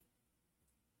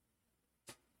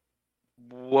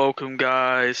Welcome,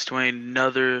 guys, to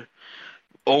another.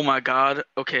 Oh my god.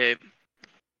 Okay.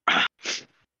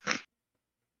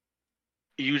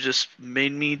 You just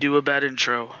made me do a bad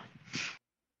intro.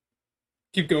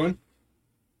 Keep going.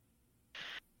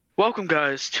 Welcome,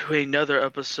 guys, to another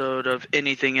episode of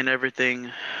Anything and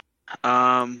Everything,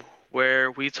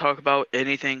 where we talk about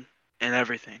anything and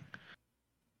everything.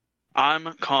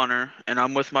 I'm Connor, and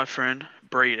I'm with my friend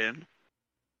Brayden.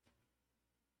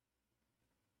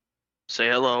 Say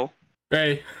hello.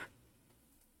 Hey,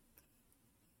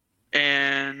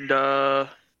 And, yeah,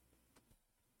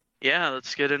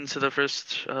 let's get into the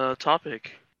first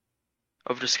topic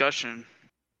of discussion.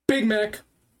 Big Mac.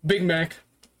 Big Mac.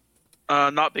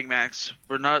 Not Big Macs.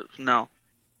 We're not. No.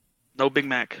 No Big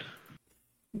Mac.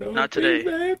 No Not Big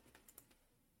today. Mac.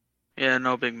 Yeah,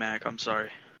 no Big Mac. I'm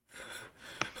sorry.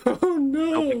 Oh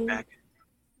No Big no. Mac.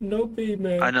 No Big I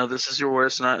Mac. know this is your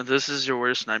worst This is your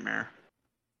worst nightmare.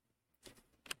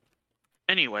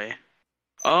 Anyway,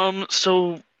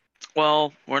 so,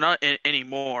 well, we're not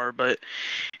anymore, but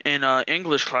in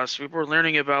English class, we were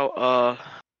learning about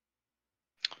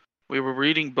we were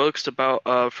reading books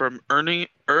about from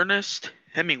Ernest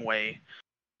Hemingway.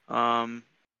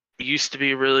 He used to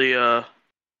be really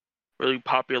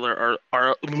popular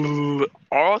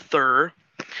author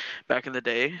back in the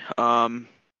day.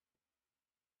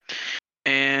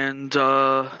 And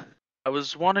I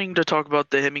was wanting to talk about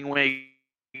the Hemingway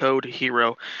Code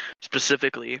Hero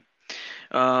specifically,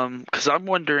 because I'm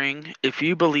wondering if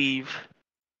you believe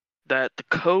that the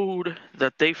code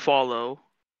that they follow,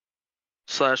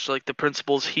 slash like the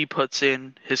principles he puts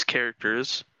in his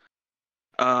characters,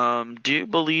 do you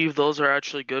believe those are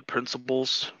actually good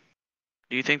principles?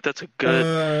 Do you think that's a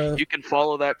good, Uh, you can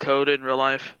follow that code in real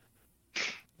life?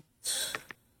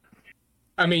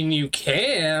 I mean, you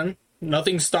can.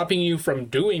 Nothing's stopping you from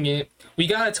doing it. We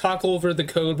gotta talk over the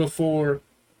code before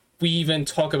we even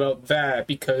talk about that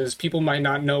because people might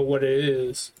not know what it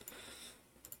is.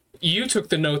 You took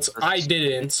the notes. I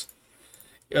didn't.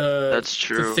 That's The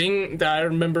true. thing that I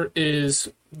remember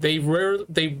is they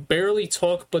barely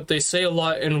talk, but they say a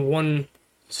lot in one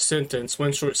sentence,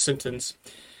 one short sentence.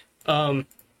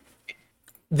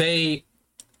 They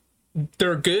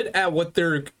they're good at what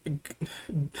they're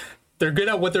good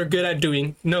at what they're good at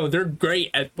doing. No, they're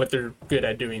great at what they're good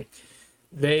at doing.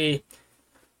 They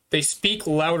they speak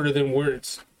louder than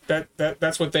words.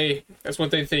 That's what they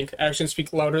think. Actions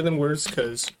speak louder than words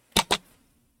because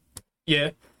yeah.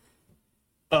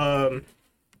 Um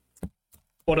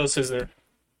what else is there?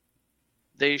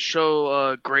 They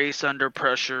show grace under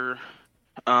pressure.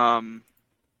 Um,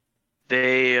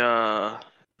 they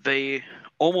they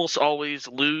almost always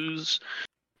lose,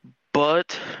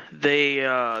 but they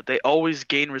always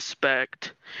gain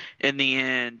respect in the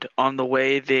end on the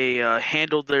way they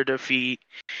handled their defeat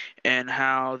and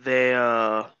how they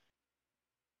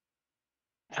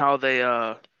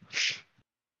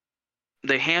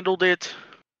handled it,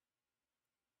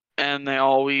 and they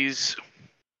always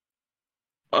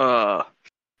uh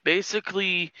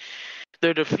basically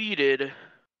they're defeated,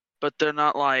 but they're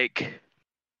not like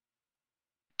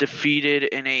defeated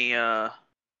in a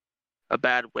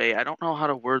bad way. I don't know how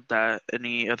to word that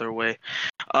any other way.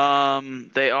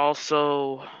 They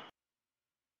also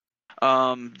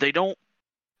they don't.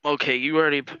 Okay, you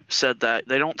already said that.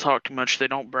 They don't talk too much. They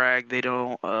don't brag. They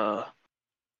don't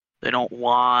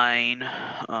whine.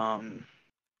 I'm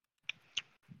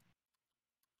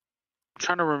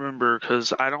trying to remember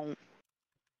because I don't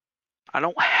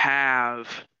have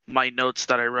my notes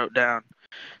that I wrote down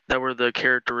that were the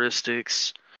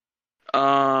characteristics.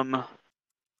 Um,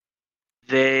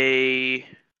 they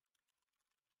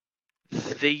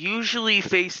they usually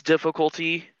face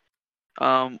difficulty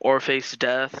or face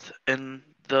death in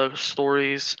the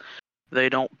stories. They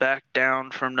don't back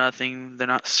down from nothing. They're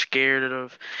not scared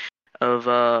of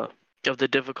uh of the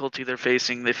difficulty they're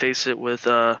facing. They face it with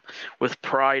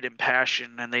pride and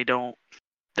passion, and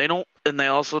and they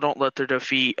also don't let their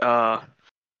defeat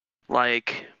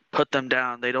like put them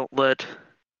down. They don't let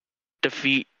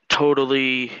defeat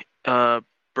totally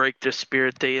break their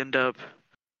spirit. They end up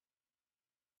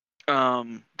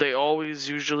they always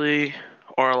usually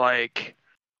are like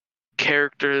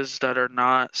characters that are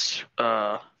not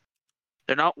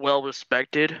they're not well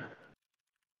respected.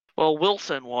 Well,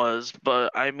 Wilson was,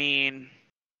 but I mean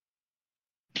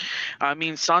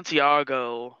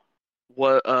Santiago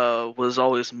was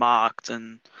always mocked,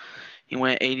 and he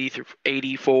went 80 through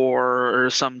 84 or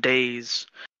some days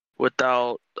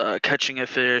without catching a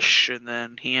fish, and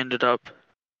then he ended up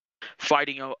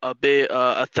fighting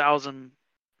a thousand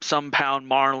some pound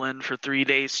marlin for 3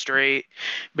 days straight,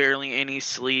 barely any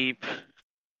sleep,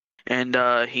 and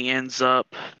um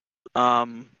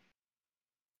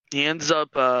he ends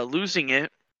up losing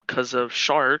it because of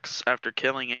sharks after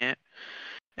killing it,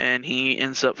 and he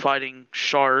ends up fighting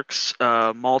sharks,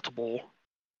 multiple,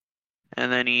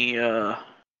 and then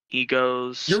he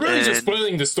goes You're really just and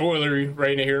spoiling the story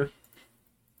right here.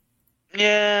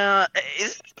 yeah,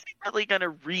 is he really gonna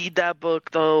read that book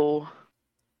though?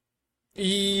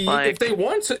 If they Like,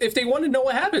 want to know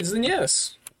what happens, then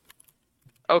yes.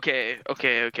 okay,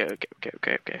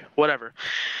 whatever.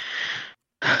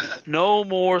 No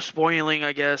more spoiling,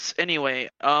 I guess. Anyway,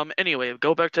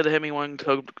 go back to the Hemingway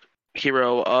Code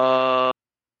Hero.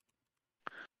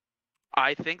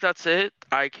 I think that's it.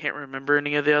 I can't remember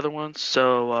any of the other ones.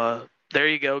 So, there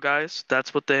you go, guys.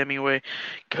 That's what the Hemingway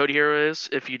Code Hero is,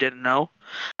 if you didn't know.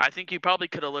 I think you probably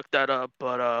could have looked that up,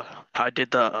 but I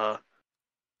did the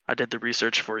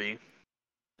research for you.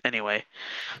 Anyway,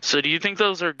 so do you think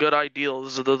those are good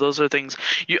ideals? Those are things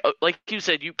you like you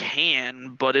said you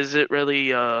can, but is it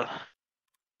really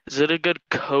is it a good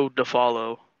code to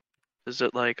follow? Is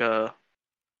it like Um,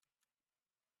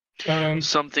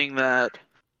 something that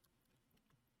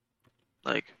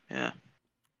like yeah.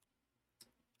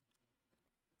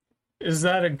 is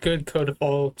that a good code to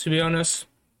follow? To be honest,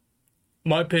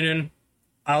 my opinion,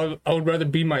 I would rather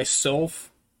be myself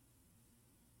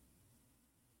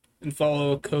and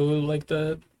follow a code like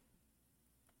that.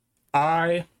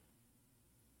 I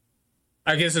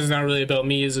I guess it's not really about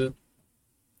me, is it?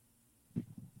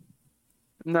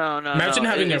 No. Imagine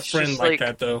having a It's friend just like like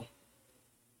that though.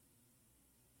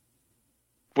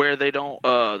 where they don't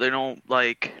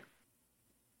like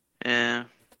eh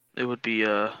it would be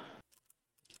it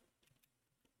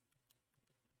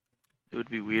would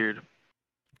be weird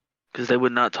because they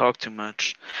would not talk too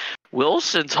much.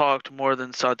 Wilson talked more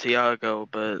than Santiago,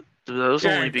 but that was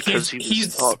only Yeah, because he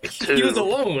was talked he was to.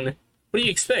 alone. What do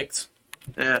you expect?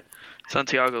 Yeah,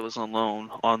 Santiago was alone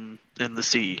on in the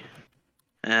sea.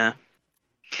 Yeah.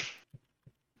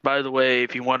 By the way,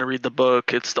 if you want to read the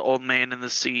book, it's The Old Man in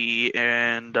the Sea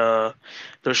and The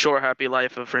Short Happy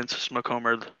Life of Francis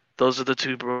McComber. Those are the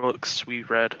two books we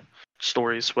read.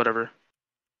 Stories, whatever.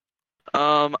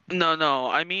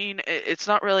 No. I mean, it's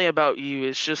not really about you.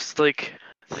 It's just like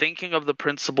thinking of the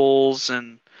principles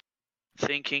and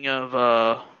thinking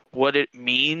of what it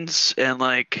means and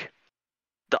like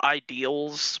the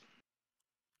ideals.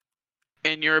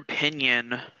 In your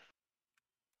opinion,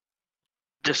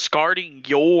 discarding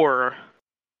your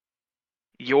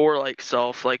like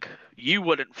self, like you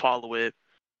wouldn't follow it,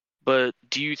 but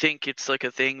do you think it's like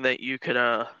a thing that you could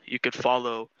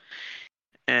follow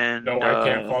No, and I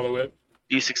can't follow it.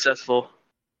 be successful?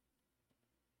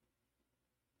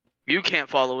 You can't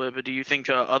follow it, but do you think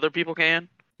other people can?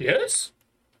 Yes,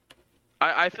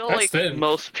 I feel that's like them.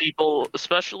 most people,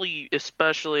 especially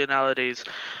nowadays,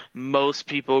 most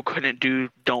people couldn't do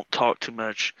don't talk too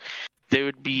much. They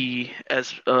would be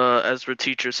as the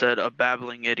teacher said, a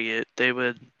babbling idiot. They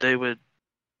would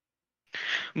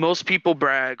most people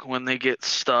brag when they get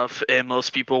stuff, and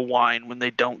most people whine when they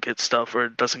don't get stuff or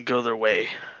it doesn't go their way.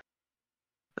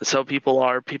 That's how people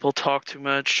are. People talk too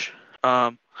much.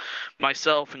 Um,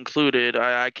 Myself included.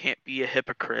 I can't be a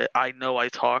hypocrite. I know I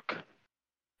talk.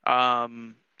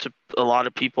 To a lot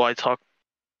of people, I talk.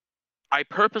 I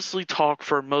purposely talk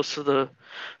for most of the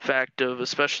fact of,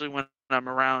 especially when I'm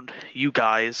around you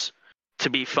guys, to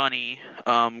be funny.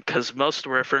 Because most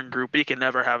of our friend group, we can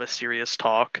never have a serious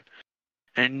talk,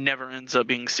 and it never ends up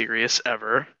being serious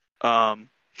ever. Um,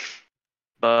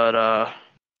 but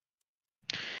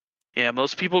yeah,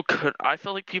 most people could. I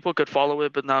feel like people could follow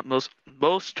it, but not most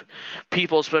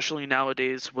people, especially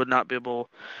nowadays, would not be able.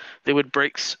 They would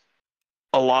break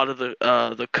a lot of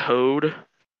the code.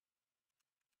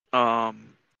 Um,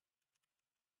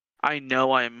 I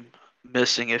know I'm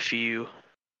missing a few.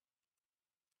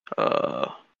 Uh,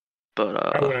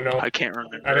 but I wouldn't know. I can't I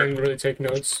remember. didn't really take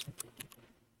notes.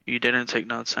 You didn't take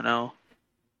notes, I know.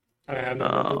 I have no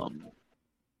notebook. Um,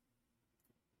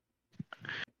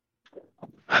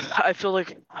 I feel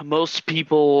like most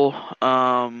people,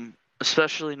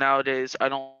 especially nowadays, I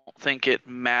don't think it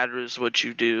matters what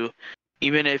you do,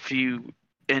 even if you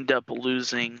end up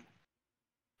losing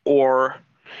or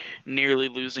nearly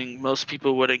losing. Most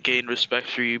people wouldn't gain respect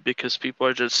for you because people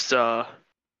are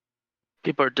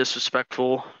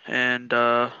disrespectful, and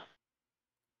that's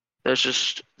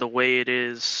just the way it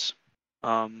is.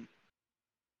 Um,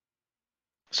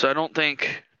 so I don't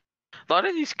think a lot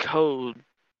of these codes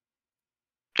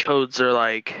are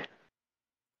like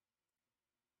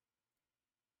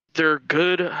they're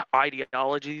good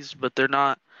ideologies, but they're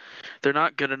not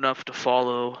good enough to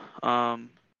follow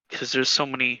because there's so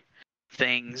many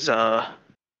things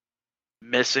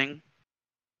missing.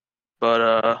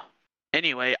 But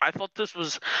anyway, I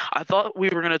thought we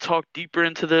were gonna talk deeper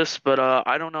into this, but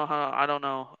I don't know how. I don't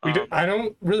know. I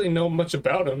don't really know much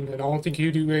about him, and I don't think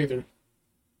you do either.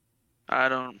 I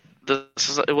don't.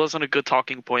 It wasn't a good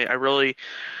talking point. I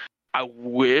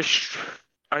wish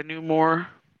I knew more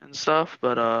and stuff,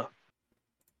 but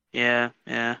yeah,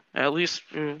 yeah. At least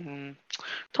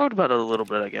talked about it a little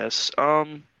bit, I guess.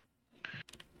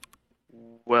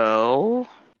 Well,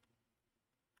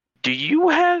 do you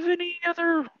have any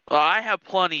other? I have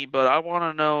plenty, but I want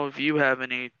to know if you have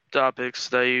any topics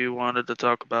that you wanted to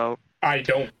talk about. I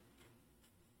don't.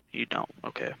 You don't.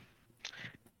 Okay.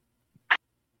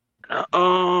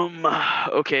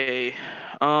 Okay.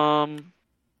 Um.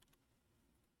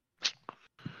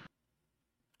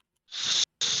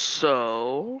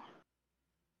 So.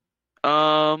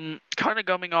 Kind of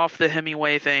coming off the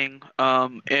Hemingway thing.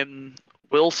 In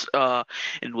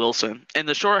Wilson, in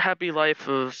the short happy life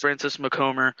of Francis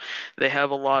McComber, they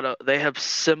have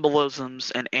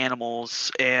symbolisms and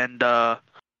animals and the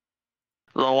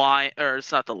lion, or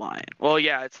it's not the lion. Well,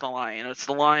 yeah, it's the lion. It's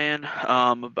the lion.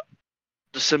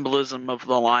 The symbolism of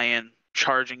the lion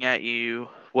charging at you.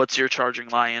 What's your charging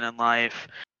lion in life?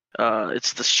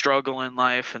 It's the struggle in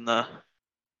life and the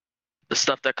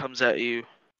stuff that comes at you,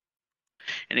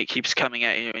 and it keeps coming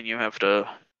at you, and you have to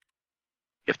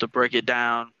break it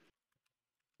down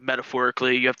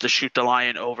metaphorically. You have to shoot the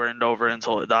lion over and over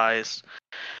until it dies.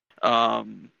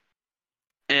 Um,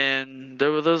 and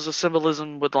there's a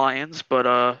symbolism with lions, but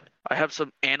I have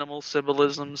some animal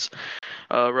symbolisms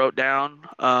wrote down.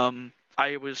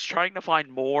 I was trying to find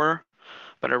more,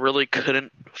 but I really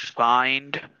couldn't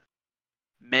find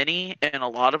many, and a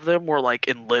lot of them were like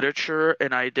in literature,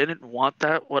 and I didn't want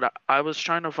that. I was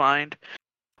trying to find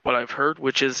what I've heard,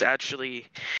 which is actually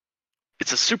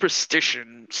it's a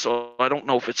superstition, so I don't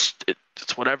know if it's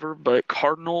whatever, but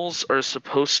cardinals are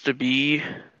supposed to be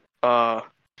uh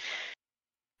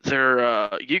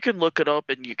they're you can look it up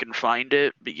and you can find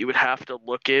it, but you would have to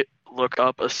look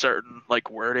up a certain like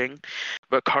wording.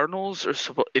 But cardinals are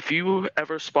if you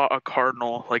ever spot a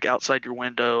cardinal like outside your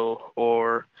window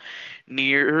or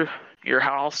near your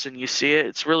house and you see it,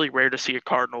 it's really rare to see a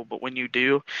cardinal, but when you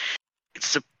do,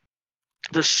 it's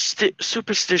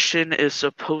superstition is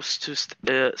supposed to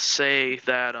say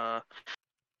that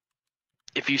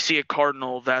if you see a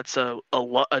cardinal, that's a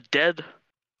dead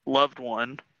loved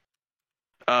one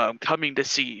coming to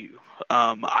see you.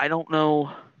 I don't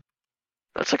know.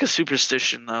 That's like a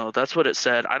superstition, though. That's what it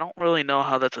said. I don't really know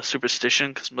how that's a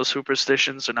superstition because most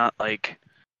superstitions are not like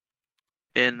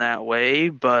in that way,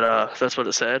 but that's what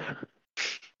it said.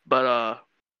 But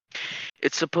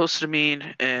it's supposed to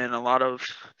mean, and a lot of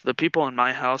the people in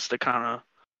my house, they kind of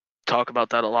talk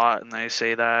about that a lot, and they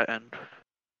say that, and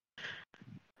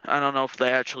I don't know if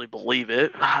they actually believe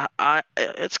it.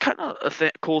 It's kind of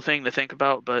a cool thing to think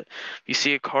about, but you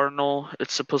see a cardinal,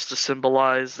 it's supposed to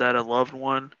symbolize that a loved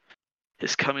one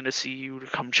is coming to see you to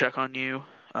come check on you.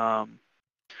 The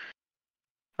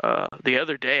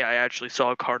other day, I actually saw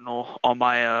a cardinal on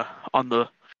my on the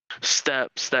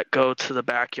steps that go to the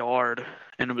backyard,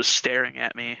 and it was staring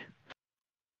at me.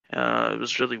 It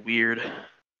was really weird.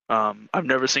 I've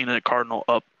never seen a cardinal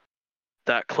up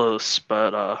that close,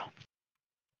 but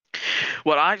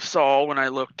what I saw when I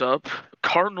looked up,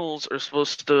 cardinals are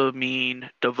supposed to mean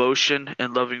devotion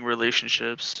and loving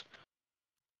relationships.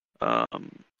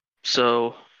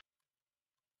 So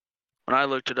when I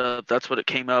looked it up, that's what it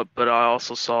came up, but I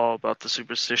also saw about the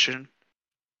superstition.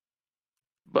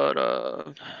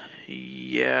 But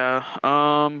yeah.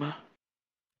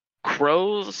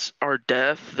 Crows are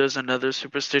death. There's another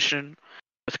superstition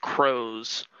with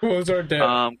crows. Crows are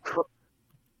dead.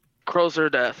 Crows are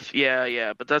deaf. Yeah,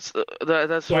 yeah, but that's what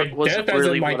Like death wasn't as in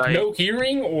really what like I no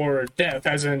hearing, or death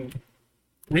as in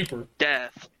Reaper.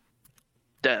 death,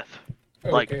 death.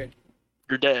 Like Okay.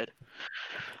 you're dead.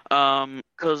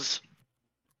 Because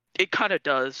it kind of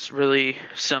does really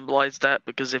symbolize that.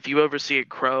 Because if you ever see a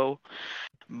crow,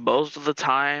 most of the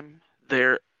time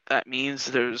that means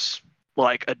there's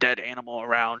like a dead animal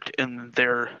around, and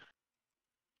they're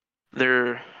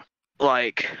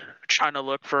like trying to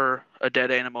look for a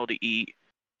dead animal to eat.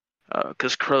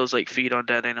 Because crows like feed on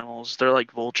dead animals. They're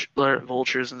like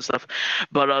vultures and stuff.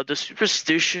 But the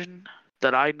superstition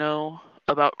that I know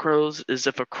about crows is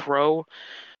if a crow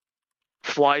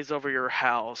flies over your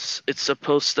house, it's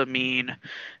supposed to mean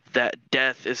that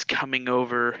death is coming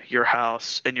over your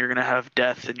house, and you're gonna have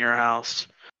death in your house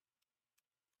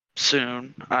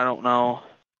soon. I don't know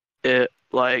it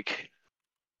like,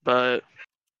 but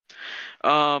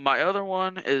my other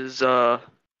one is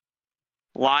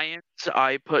lions.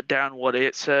 I put down what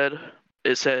it said.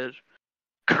 It said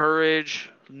courage,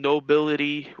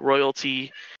 nobility,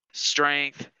 royalty,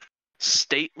 strength,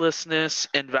 statelessness,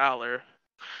 and valor.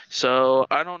 So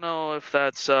I don't know if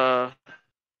that's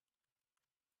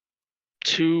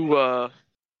too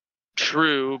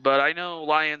true, but I know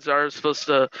lions are supposed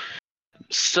to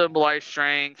symbolize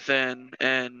strength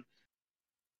and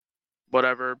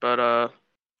whatever. But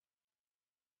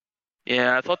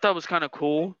yeah, I thought that was kind of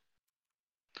cool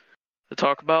to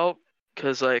talk about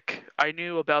because like I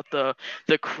knew about the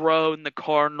crow and the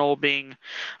cardinal being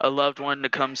a loved one to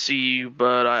come see you,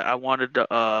 but I wanted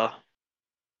to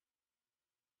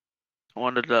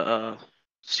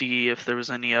see if there was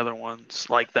any other ones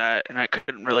like that, and I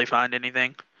couldn't really find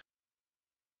anything.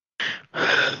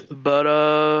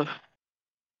 But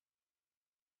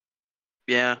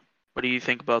yeah. What do you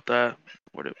think about that?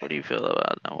 What do you feel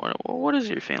about that? What is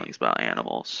your feelings about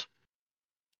animals?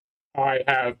 I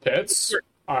have pets.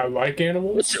 I like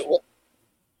animals.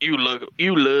 You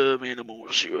love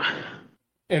animals.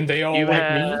 And they all You like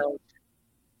have me.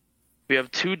 you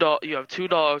have two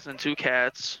dogs and two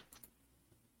cats.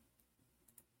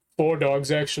 4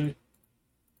 dogs, actually.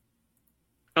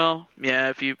 Oh,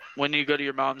 yeah, when you go to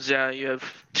your mom's, yeah, you have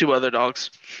 2 other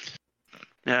dogs.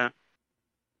 Yeah.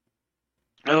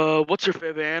 What's your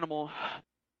favorite animal?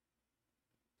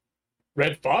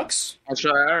 Red fox?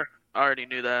 Actually, I already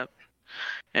knew that.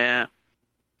 Yeah.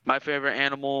 My favorite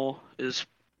animal is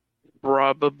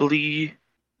probably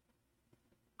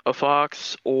a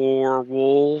fox or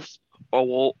wolves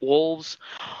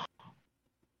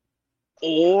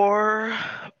or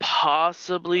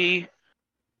possibly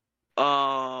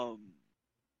um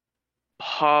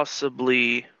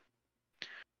possibly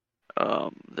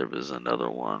there was another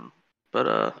one,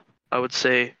 but I would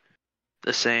say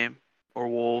the same or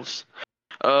wolves.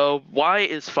 Why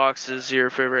is foxes your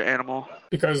favorite animal?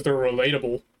 Because they're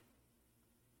relatable.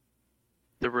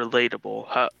 They're relatable.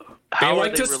 They How are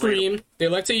like they to relatable? scream. They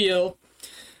like to yell.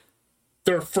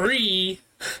 They're free.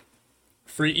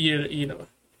 Free,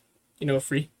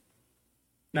 free.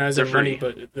 Not as They're in money,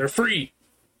 free. but they're free.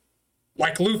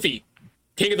 Like Luffy,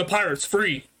 King of the Pirates,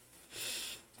 free.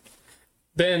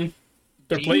 Then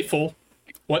they're playful.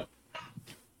 What?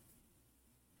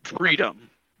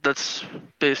 Freedom. That's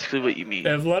basically what you mean.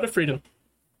 They have a lot of freedom.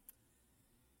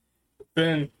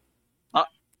 Then.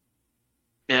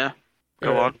 Yeah.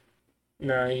 Go on.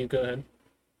 No, you go ahead.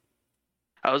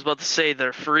 I was about to say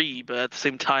they're free, but at the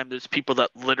same time, there's people that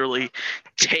literally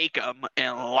take them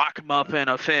and lock them up in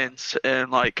a fence and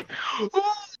like, oh,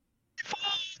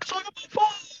 fox, talk about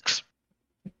fox.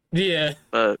 Yeah.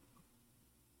 But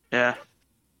yeah.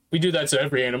 We do that to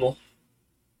every animal.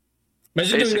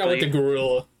 Imagine doing that with the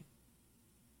gorilla.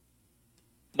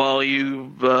 Well,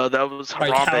 that was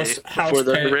Like Harambe house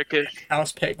the pet, Ricket.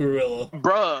 house pet gorilla.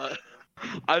 Bruh,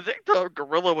 I think the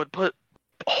gorilla would put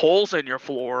holes in your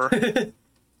floor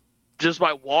just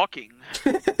by walking.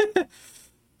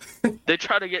 They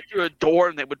try to get through a door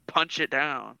and they would punch it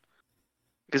down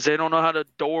because they don't know how the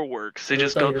door works. They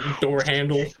just go door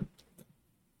handle.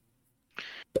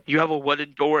 You have a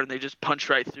wooden door and they just punch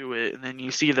right through it, and then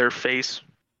you see their face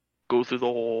go through the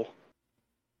hole.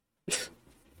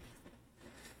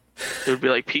 It would be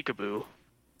like peekaboo.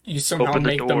 You somehow Open the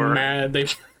make door. them mad. They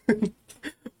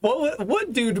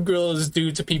what do gorillas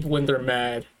do to people when they're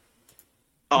mad?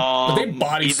 Do they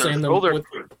body slam them? Would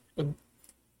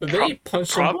they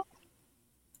punch them?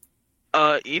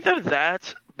 Either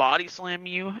that, body slam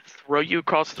you, throw you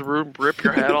across the room, rip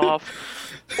your head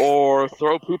off, or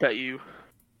throw poop at you.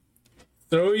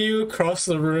 Throw you across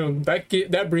the room.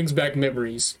 That brings back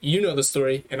memories. You know the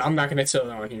story, and I'm not going to tell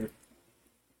it on here.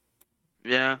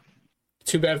 Yeah.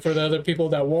 Too bad for the other people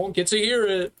that won't get to hear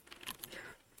it.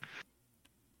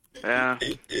 Yeah.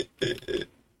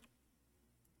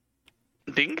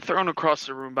 Being thrown across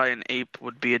the room by an ape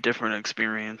would be a different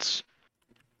experience.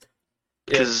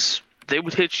 Because they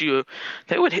would hit you,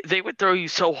 they would throw you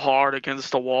so hard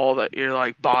against the wall that your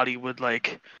like body would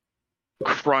like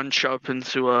crunch up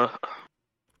into a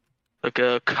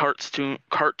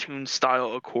cartoon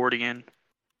style accordion.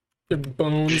 Your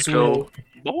bones Go will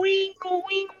boing,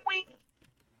 boing, boing.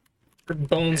 your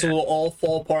bones will all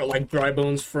fall apart like dry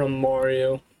bones from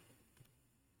Mario.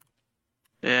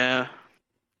 Yeah.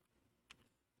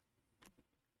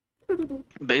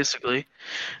 Basically,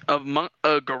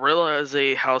 a gorilla as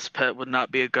a house pet would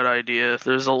not be a good idea.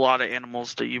 There's a lot of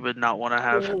animals that you would not want to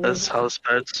have as house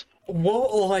pets.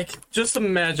 Well, like, just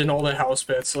imagine all the house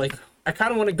pets. Like, I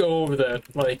kind of want to go over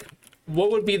that. Like,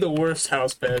 what would be the worst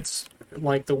house pets?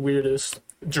 Like, the weirdest?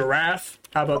 Giraffe?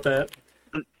 How about that?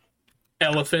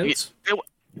 Elephants?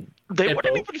 They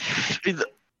wouldn't even.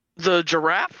 The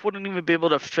giraffe wouldn't even be able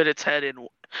to fit its head in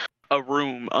a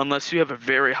room unless you have a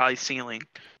very high ceiling.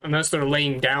 Unless they're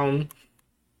laying down,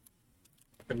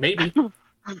 then maybe.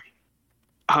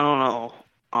 I don't know.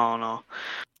 I don't know.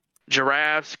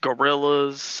 Giraffes,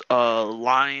 gorillas,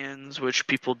 lions, which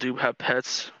people do have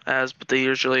pets as, but they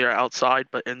usually are outside,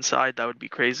 but inside that would be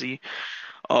crazy.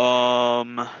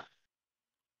 Um,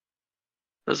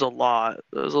 there's a lot.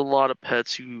 There's a lot of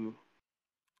pets who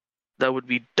that would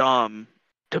be dumb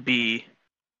to be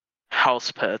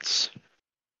house pets.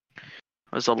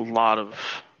 There's a lot of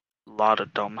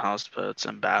dumb house pets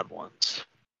and bad ones.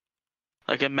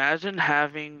 Like imagine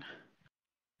having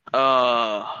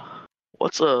uh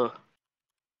what's a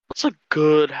what's a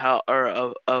good house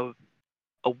or a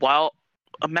wild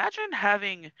imagine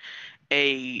having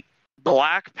a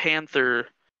black panther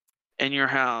in your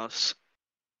house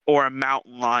or a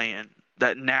mountain lion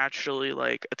that naturally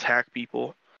like attack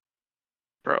people.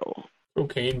 Bro.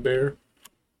 Cocaine bear.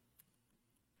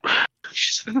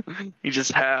 You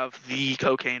just have the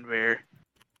cocaine bear.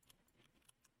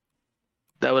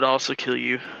 That would also kill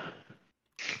you.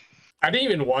 I didn't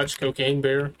even watch Cocaine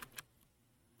Bear.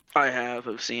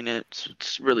 I've seen it.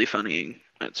 It's really funny.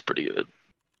 It's pretty good.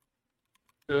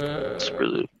 It's Uh,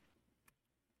 really.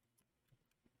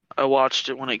 I watched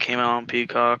it when it came out on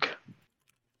Peacock.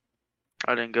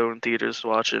 I didn't go in theaters to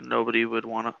watch it. Nobody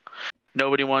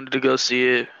wanted to go see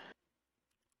it.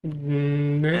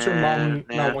 didn't your And mom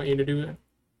not yeah, want you to do it?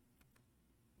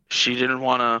 she didn't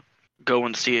want to go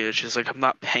and see it. She's like, I'm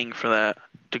not paying for that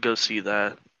to go see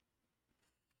that.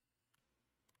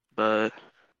 But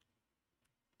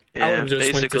I would yeah, have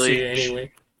just went to see basically, it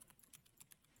anyway.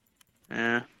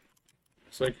 yeah.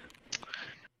 It's like,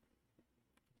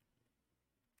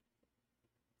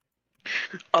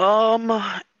 Um.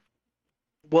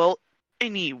 Well,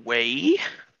 anyway.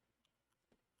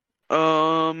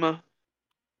 Um.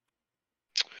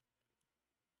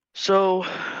 So,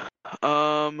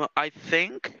 I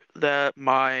think that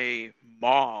my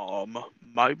mom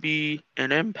might be an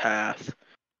empath.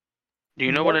 Do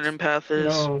you know what an what? empath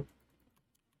is? No.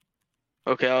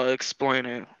 Okay, I'll explain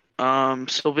it.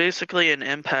 So basically, an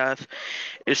empath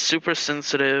is super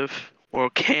sensitive, or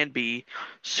can be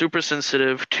super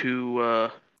sensitive to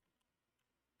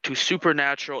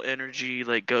supernatural energy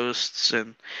like ghosts,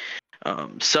 and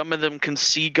some of them can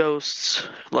see ghosts,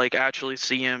 like actually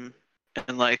see them,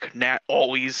 and like not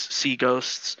always see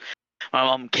ghosts. My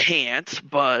mom can't,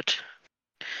 but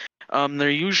they're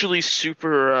usually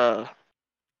super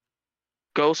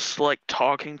ghosts like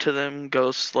talking to them.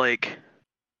 Ghosts like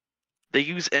they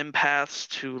use empaths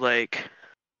to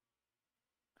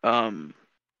um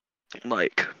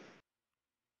like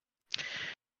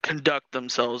conduct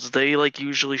themselves. They like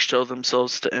usually show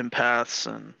themselves to empaths,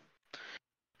 and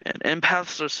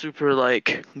empaths are super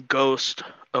like ghost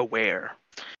aware.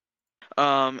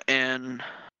 And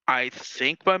I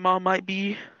think my mom might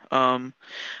be. Um,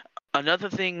 Another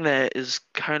thing that is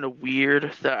kind of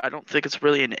weird that I don't think it's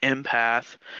really an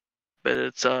empath, but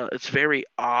it's very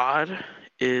odd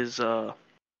is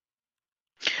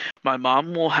my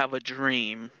mom will have a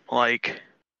dream like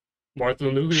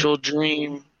Martin Luther, she'll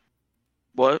dream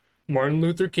what? Martin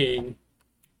Luther King.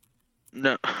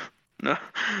 No,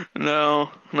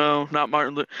 no, no, not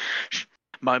Martin Luther.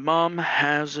 My mom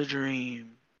has a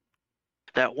dream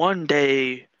that one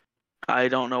day I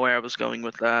don't know where I was going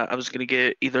with that. I was gonna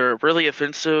get either really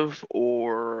offensive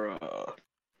or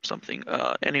something.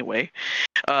 Anyway,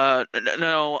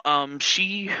 no.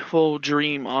 She will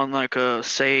dream on like a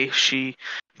say she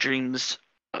dreams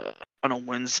on a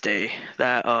Wednesday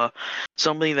that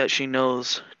somebody that she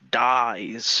knows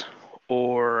dies,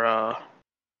 or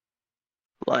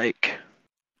like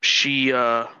she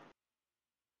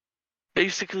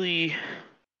basically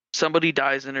somebody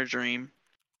dies in her dream,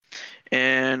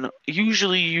 and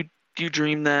usually you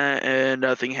dream that and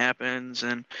nothing happens,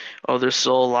 and oh they're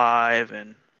still alive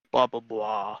and blah blah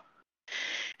blah,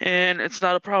 and it's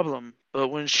not a problem. But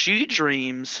when she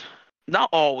dreams, not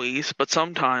always, but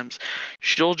sometimes,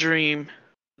 she'll dream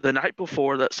the night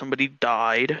before that somebody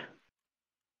died,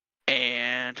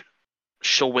 and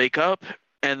she'll wake up,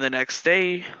 and the next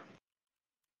day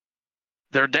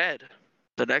they're dead.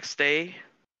 The next day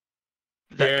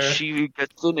that Yeah, she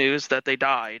gets the news that they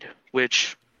died,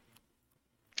 which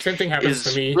same thing happens to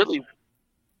is me. really,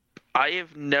 I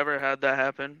have never had that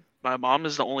happen. My mom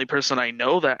is the only person I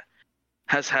know that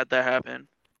has had that happen.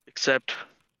 Except,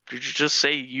 did you just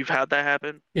say you've had that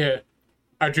happen? Yeah,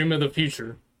 I dream of the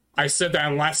future. I said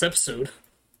that in last episode.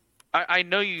 I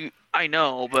know you. I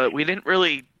know, but we didn't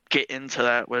really get into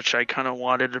that, which I kind of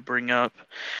wanted to bring up.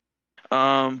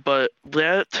 But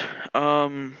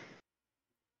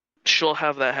she'll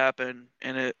have that happen,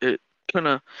 and it kind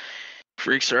of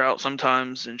freaks her out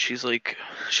sometimes, and she's like,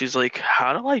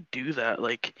 how do I do that?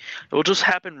 Like, it will just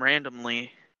happen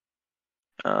randomly.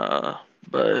 Uh,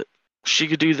 but she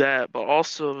could do that, but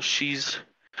also she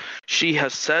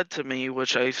has said to me,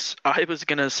 which I was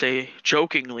gonna say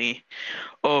jokingly,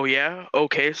 oh yeah,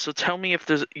 okay, so tell me if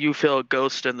you feel a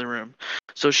ghost in the room.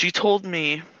 So she told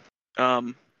me a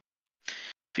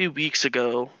few weeks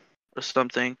ago or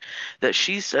something that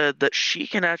she said that she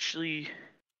can actually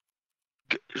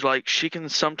like she can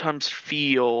sometimes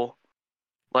feel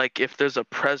like if there's a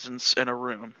presence in a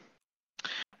room,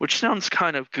 which sounds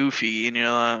kind of goofy,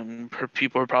 and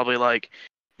people are probably like,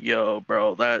 "Yo,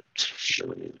 bro, that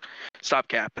stop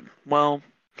capping." Well,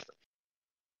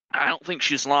 I don't think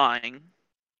she's lying.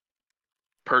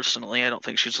 Personally, I don't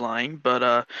think she's lying,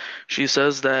 but she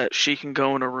says that she can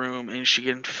go in a room and she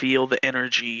can feel the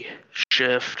energy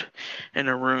shift in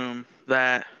a room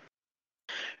that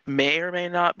may or may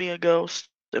not be a ghost.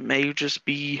 It may just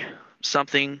be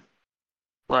something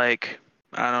like,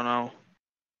 I don't know.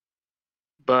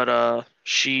 But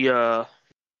she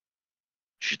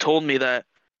told me that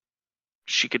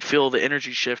she could feel the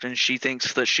energy shift, and she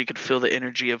thinks that she could feel the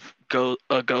energy of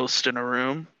a ghost in a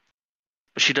room.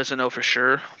 But she doesn't know for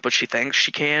sure, but she thinks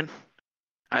she can.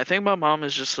 I think my mom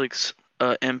is just like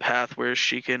an empath where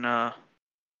she can uh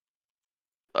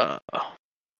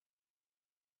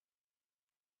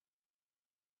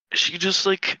she just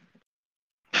like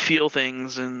feel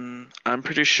things, and I'm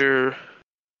pretty sure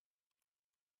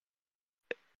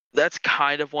that's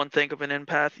kind of one thing of an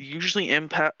empath. Usually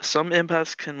some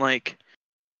empaths can like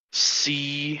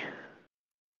see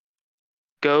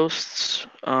ghosts,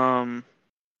 but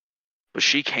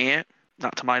she can't,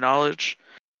 not to my knowledge.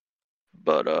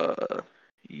 But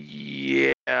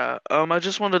yeah, I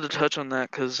just wanted to touch on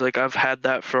that because like I've had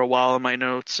that for a while in my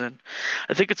notes, and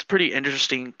I think it's pretty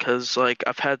interesting because like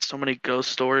I've had so many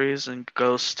ghost stories and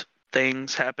ghost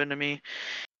things happen to me,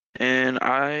 and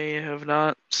I have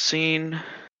not seen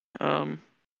um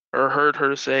or heard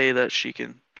her say that she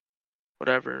can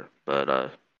whatever,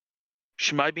 but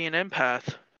she might be an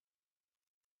empath.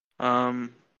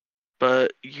 Um,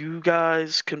 but you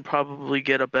guys can probably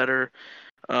get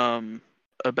um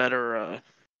a better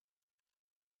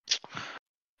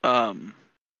um,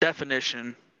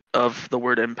 definition of the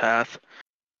word empath.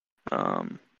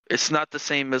 Um, it's not the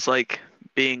same as like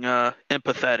being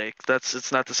empathetic.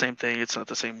 It's not the same thing. It's not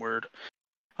the same word.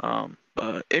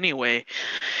 But anyway,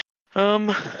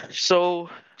 um, so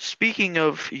speaking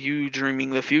of you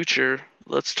dreaming the future,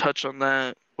 let's touch on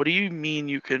that. What do you mean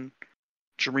you can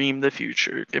dream the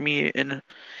future? Give me an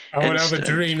I would have a instance.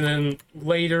 dream, then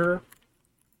later,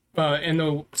 in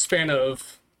the span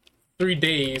of 3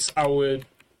 days,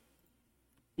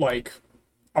 like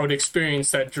I would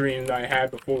experience that dream that I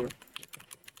had before.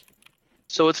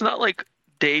 So it's not like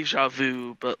deja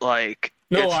vu, but like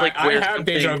No, it's I, like I where have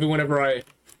deja something. vu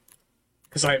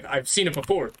because I've seen it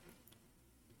before.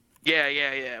 Yeah,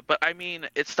 yeah, yeah. But I mean,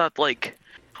 it's not like,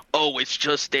 oh, it's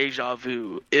just deja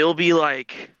vu. It'll be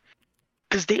like,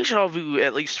 because deja vu,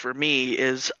 at least for me,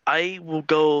 is I will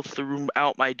go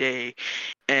throughout my day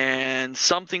and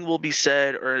something will be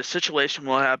said or a situation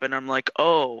will happen. I'm like,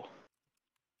 oh,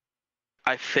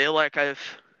 I feel like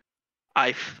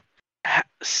I've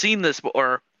seen this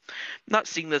or not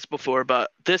seen this before,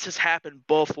 but this has happened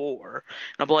before.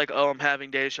 And I'm like, oh, I'm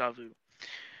having deja vu.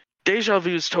 Deja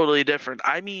vu is totally different.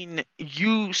 I mean,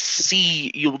 you'll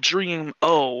dream,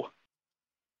 oh,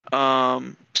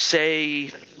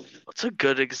 say, what's a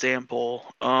good example?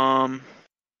 I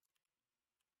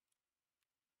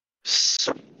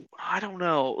don't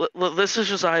know. This is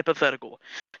just a hypothetical.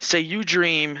 Say you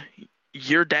dream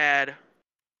your dad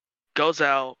goes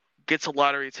out, gets a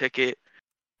lottery ticket,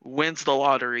 wins the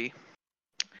lottery.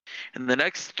 In the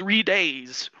next 3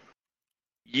 days,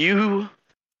 you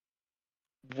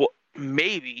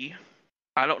maybe,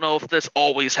 I don't know if this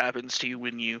always happens to you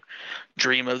when you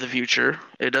dream of the future.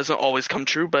 It doesn't always come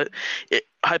true, but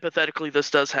hypothetically,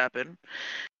 this does happen.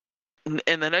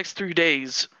 In the next 3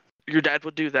 days, your dad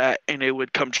would do that and it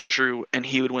would come true and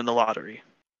he would win the lottery.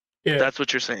 Yeah, That's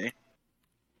what you're saying.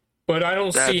 but I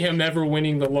don't That see him ever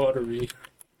winning the lottery,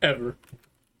 ever.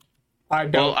 I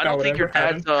Well, doubt I that don't would think ever your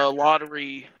dad's happen. a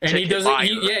lottery And he ticket doesn't.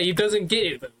 buyer. He doesn't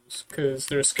get those because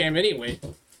they're a scam anyway.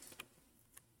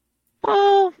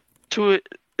 Well, to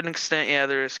an extent, yeah,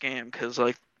 they're a scam because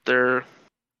like they're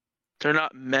they're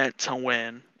not meant to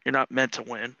win. You're not meant to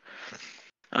win.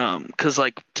 Because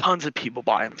like tons of people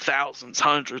buy them, thousands,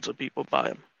 hundreds of people buy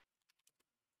them.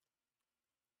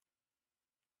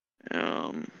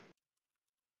 Um,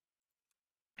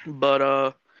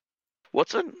 but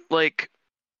what's in like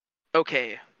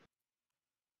okay?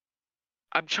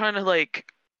 I'm trying to like.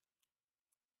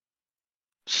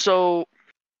 So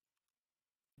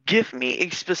give me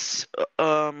a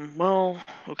Well,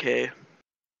 okay.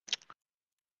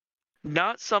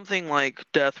 Not something like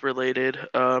death related,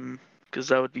 because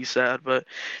that would be sad. But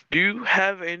do you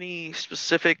have any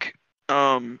specific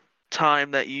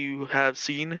time that you have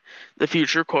seen the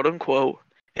future, quote unquote,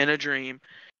 in a dream,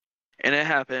 and it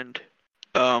happened,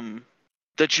 um,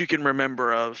 that you can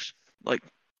remember of, like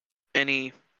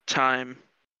any time,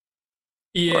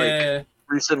 like Yeah,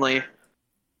 recently?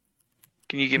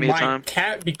 Can you give me a my time?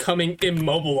 cat becoming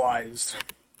immobilized.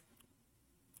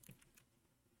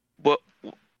 What?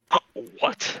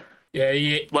 What? Yeah,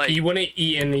 he Like, wouldn't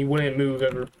eat and he wouldn't move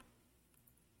ever.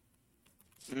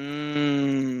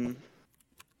 mm,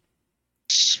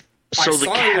 I so the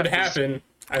saw it would cat was happen.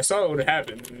 I saw it would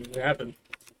happen. It happened.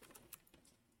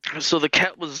 So the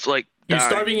cat was like He was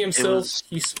dying. starving It himself.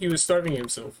 was, He was starving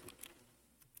himself,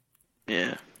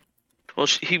 yeah. Well,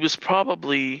 he was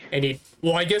probably, and he.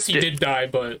 Well, I guess he di- did die,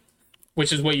 but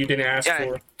which is what you didn't ask yeah,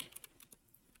 for.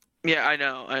 yeah. I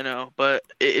know. But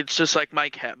it's just like my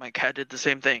cat. My cat did the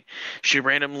same thing. She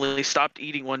randomly stopped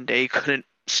eating one day, couldn't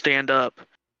stand up,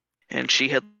 and she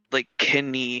had like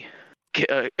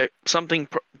something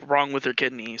wrong with her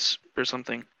kidneys or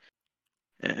something,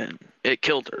 and it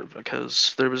killed her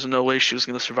because there was no way she was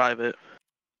gonna survive it.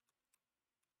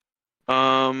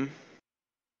 Um,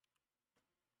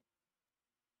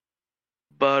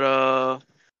 but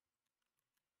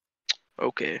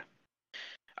okay.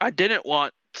 I didn't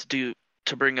want to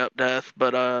bring up death,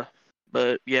 but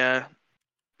yeah,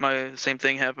 my same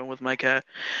thing happened with my cat.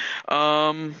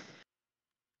 Um,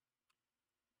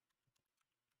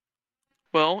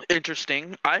 well,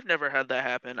 interesting. I've never had that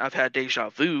happen. I've had deja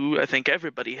vu. I think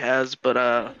everybody has, but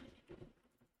I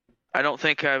don't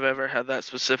think I've ever had that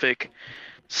specific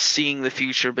seeing the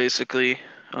future basically.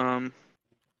 Um,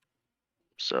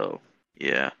 so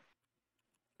yeah.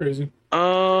 Crazy.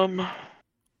 Um,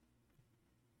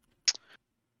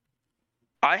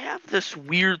 I have this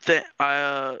weird thing.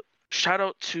 Shout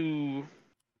out to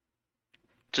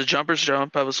Jumpers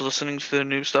Jump. I was listening to the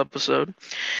newest episode,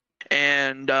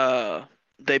 and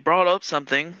they brought up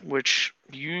something which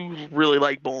you really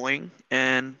like bowling,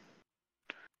 and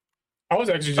I was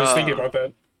actually just thinking uh, about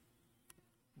that.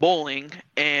 bowling,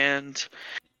 and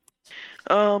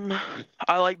um,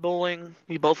 I like bowling.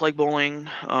 We both like bowling.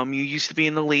 You used to be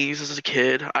in the leagues as a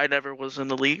kid. I never was in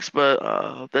the leagues,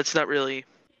 but that's not really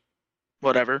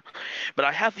whatever. But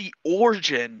I have the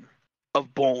origin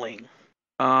of bowling,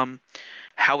 um,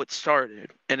 how it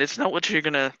started, and it's not what you're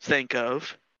gonna think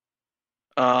of.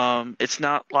 It's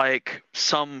not like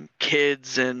some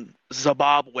kids in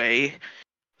Zimbabwe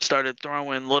started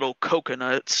throwing little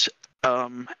coconuts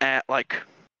at like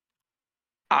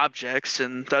objects,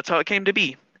 and that's how it came to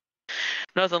be.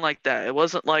 Nothing like that. It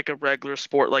wasn't like a regular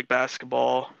sport like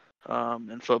basketball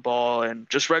and football and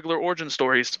just regular origin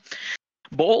stories.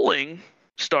 Bowling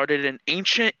started in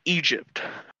ancient Egypt,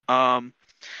 um,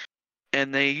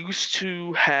 and they used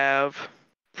to have,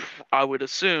 I would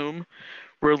assume,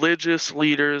 religious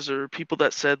leaders or people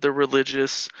that said they're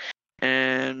religious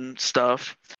and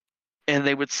stuff, and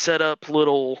they would set up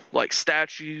little like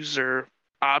statues or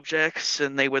objects,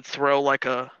 and they would throw like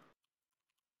a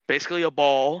basically a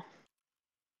ball.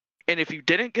 And if you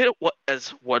didn't get what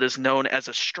is known as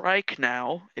a strike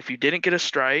now, if you didn't get a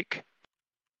strike,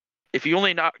 if you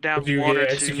only knocked If down you one get or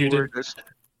two or executed, just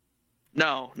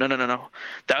no.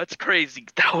 That's crazy.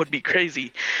 That would be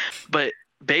crazy. But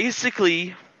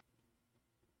basically,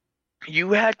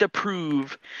 you had to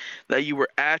prove that you were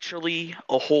actually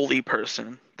a holy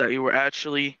person, that you were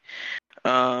actually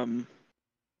um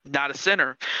not a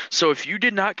sinner. So if you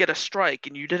did not get a strike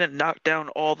and you didn't knock down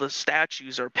all the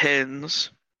statues or pins,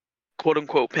 quote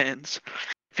unquote pins,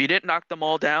 if you didn't knock them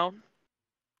all down,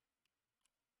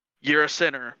 you're a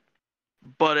sinner.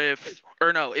 But if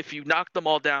you knock them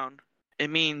all down, it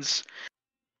means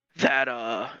that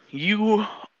you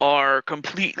are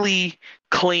completely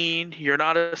clean, you're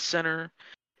not a sinner,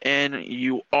 and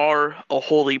you are a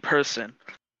holy person.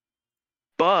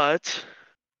 But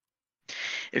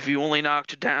if you only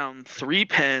knocked down 3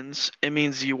 pins, it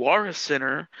means you are a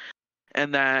sinner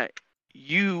and that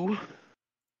you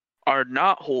are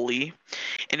not holy.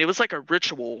 And it was like a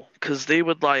ritual because they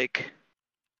would like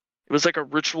it was like a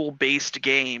ritual based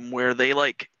game where they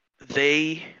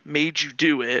made you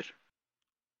do it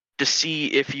to see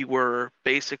if you were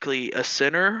basically a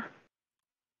sinner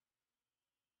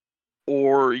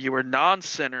or you were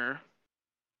non-sinner,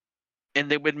 and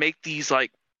they would make these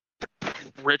like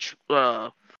rich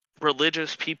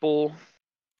religious people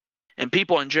and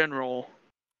people in general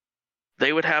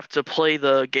they would have to play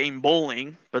the game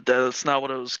bowling, but that's not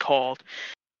what it was called.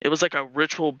 It was like a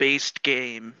ritual-based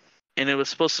game, and it was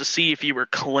supposed to see if you were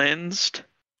cleansed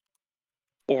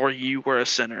or you were a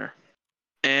sinner.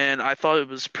 And I thought it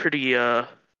was pretty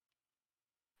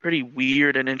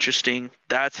weird and interesting.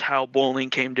 That's how bowling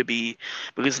came to be,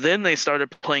 because then they started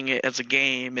playing it as a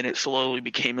game, and it slowly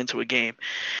became into a game.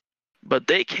 But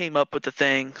they came up with the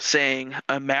thing saying,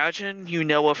 imagine you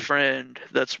know a friend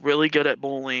that's really good at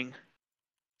bowling,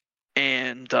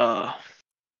 and they're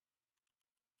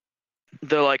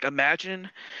like, imagine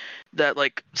that,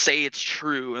 like, say it's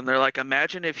true, and they're like,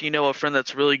 imagine if you know a friend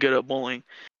that's really good at bowling,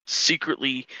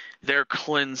 secretly they're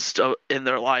cleansed in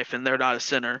their life and they're not a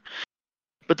sinner.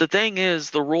 But the thing is,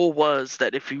 the rule was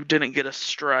that if you didn't get a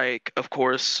strike, of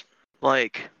course,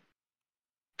 like,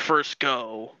 first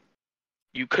go,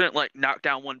 you couldn't, like, knock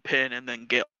down one pin and then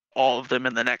get all of them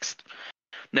in the next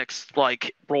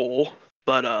like roll,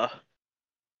 but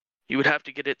you would have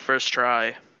to get it first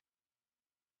try.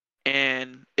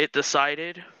 And it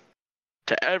decided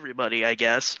to everybody, I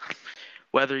guess,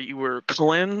 whether you were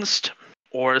cleansed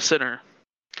or a sinner.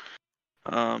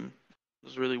 It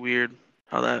was really weird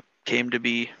how that came to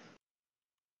be.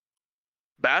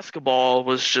 Basketball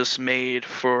was just made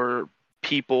for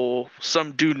people.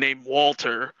 Some dude named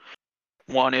Walter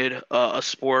wanted a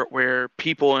sport where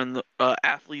people and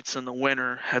athletes in the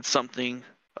winter had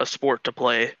a sport to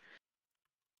play.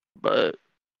 But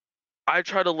I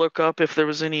tried to look up if there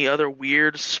was any other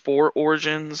weird sport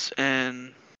origins,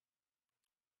 and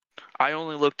I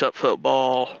only looked up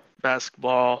football,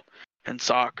 basketball, and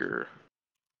soccer.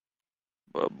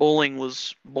 But bowling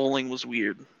was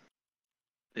weird.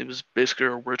 It was basically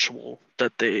a ritual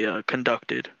that they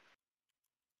conducted.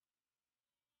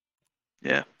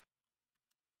 Yeah.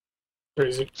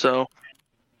 Crazy. So,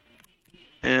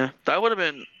 yeah, that would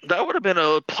have been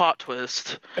a plot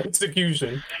twist.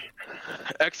 Execution.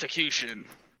 Execution.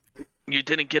 You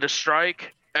didn't get a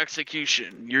strike.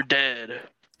 Execution. You're dead.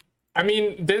 I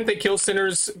mean, didn't they kill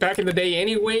sinners back in the day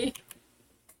anyway?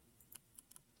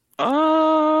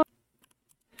 I'm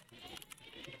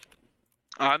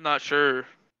not sure.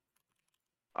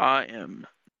 I am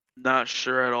not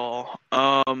sure at all.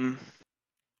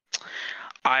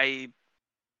 I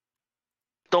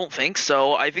don't think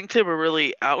so. I think they were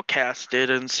really outcasted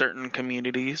in certain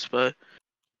communities, but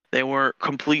they weren't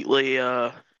completely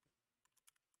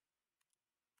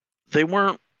they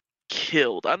weren't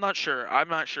killed. I'm not sure.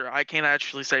 I can't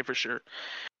actually say for sure.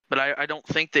 But I don't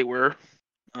think they were.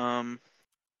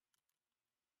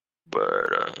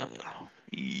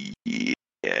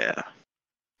 Yeah.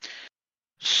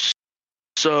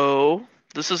 So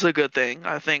this is a good thing.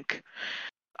 I think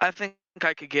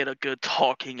I could get a good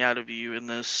talking out of you in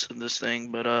this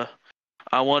thing, but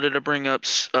I wanted to bring up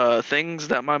things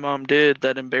that my mom did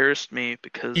that embarrassed me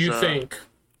because You think?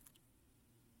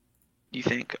 You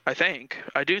think?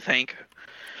 I do think.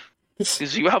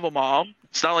 Because you have a mom.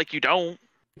 It's not like you don't.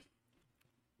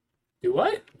 Do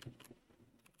what?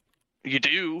 You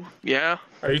do. Yeah.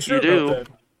 Are you sure you do. about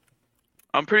that?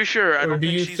 I'm pretty sure. I Or don't do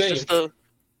think you she's think? just a.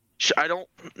 I don't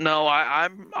know.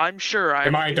 I'm sure.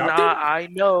 Am I adopted? I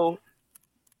know.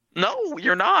 No,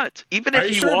 you're not. Even Are if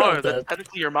you you sure are, about that's that?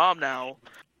 technically your mom now.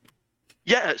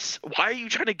 Yes. Why are you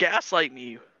trying to gaslight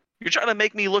me? You're trying to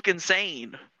make me look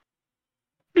insane.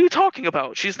 What are you talking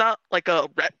about? She's not like a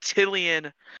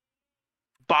reptilian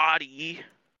body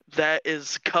that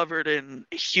is covered in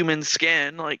human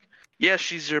skin. Like, yes,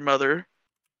 she's your mother.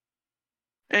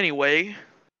 Anyway,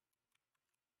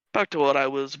 back to what I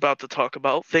was about to talk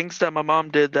about. Things that my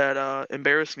mom did that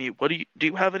embarrassed me. What do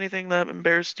you have anything that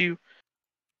embarrassed you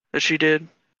that she did?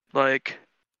 Like,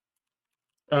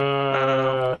 I don't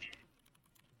know.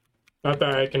 Not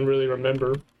that I can really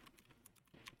remember.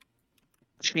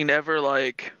 She never,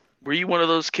 like, were you one of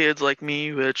those kids like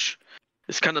me, which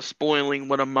is kind of spoiling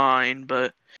one of mine,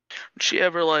 but she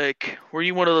ever, like, were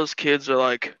you one of those kids that,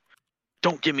 like,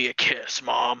 don't give me a kiss,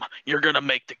 Mom. You're gonna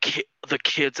make the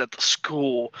kids at the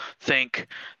school think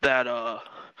that, I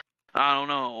don't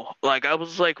know. Like, I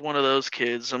was, like, one of those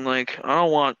kids. I'm like, I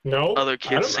don't want No, other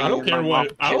kids I don't seeing care my mom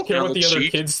I don't kiss me care on what the other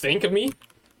cheek. kids think of me.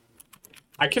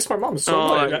 I kiss my mom, so Oh,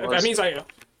 what? I That was.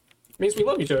 means we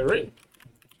love each other, right?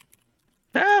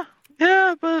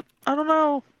 Yeah, but I don't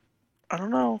know.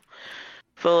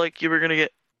 Felt like you were gonna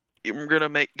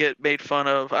get made fun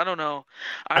of. I don't know.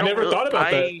 I never thought about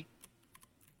that.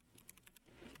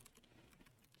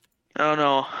 I don't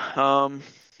know.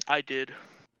 I did.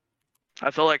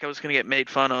 I felt like I was gonna get made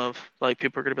fun of. Like,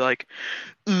 people are gonna be like,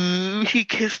 "Ooh, he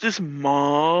kissed his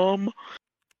mom.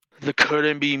 That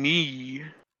couldn't be me."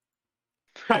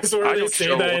 I swear I they don't say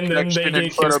show that and then they affection in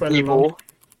get front kissed of by their mom. people.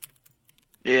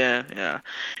 Yeah.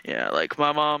 Like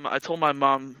my mom, I told my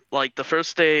mom like the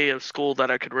first day of school that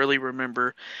I could really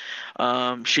remember.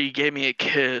 She gave me a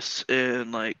kiss,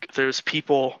 and like there's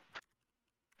people,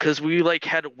 because we like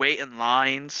had to wait in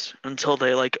lines until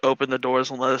they like opened the doors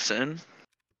and let us in.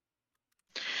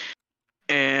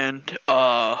 And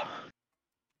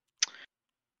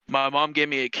my mom gave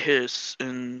me a kiss,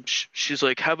 and she's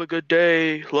like, "Have a good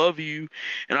day, love you."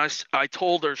 And I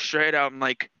told her straight out, I'm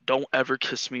like, "Don't ever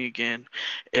kiss me again.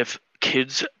 If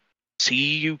kids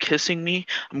see you kissing me,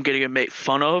 I'm gonna get made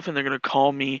fun of, and they're gonna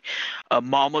call me a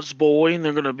mama's boy, and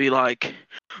they're gonna be like,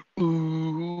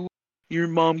 ooh, your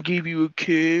mom gave you a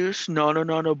kiss, na na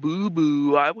na na boo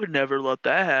boo. I would never let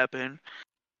that happen."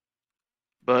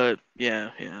 But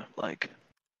yeah, like,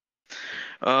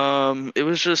 it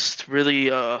was just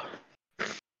really,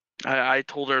 I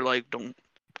told her like,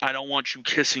 I don't want you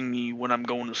kissing me when I'm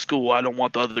going to school. I don't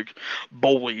want the other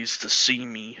boys to see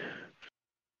me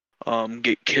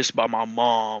get kissed by my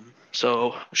mom.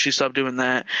 So she stopped doing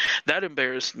that. That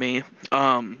embarrassed me.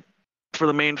 Um, for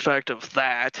the main fact of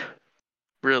that,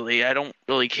 really, I don't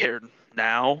really care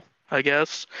now, I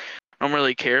guess. I don't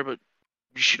really care, but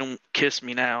she don't kiss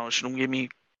me now. She don't give me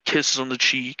kisses on the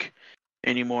cheek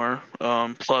anymore.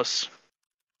 Plus,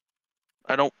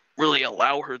 I don't really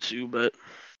allow her to, but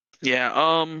yeah.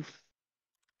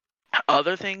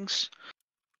 Other things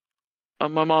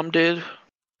my mom did,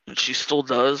 and she still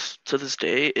does to this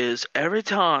day, is every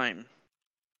time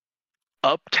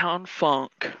Uptown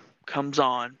Funk comes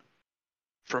on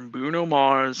from Bruno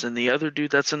Mars and the other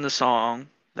dude that's in the song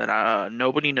that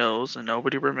nobody knows and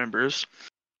nobody remembers.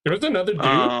 There was another dude.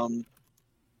 Um,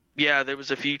 yeah, there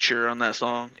was a feature on that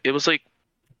song. It was like,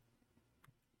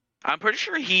 I'm pretty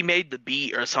sure he made the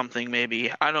beat or something.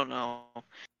 Maybe, I don't know.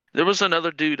 There was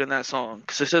another dude in that song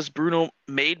because it says Bruno,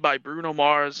 made by Bruno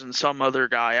Mars and some other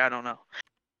guy. I don't know.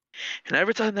 And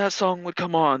every time that song would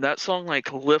come on, that song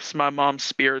like lifts my mom's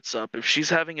spirits up. If she's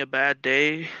having a bad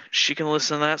day, she can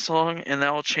listen to that song and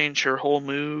that'll change her whole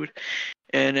mood,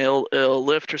 and it'll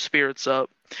lift her spirits up.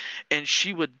 And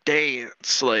she would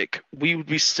dance. Like, we would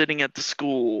be sitting at the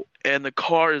school and the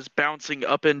car is bouncing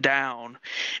up and down,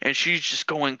 and she's just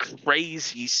going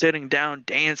crazy sitting down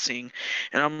dancing.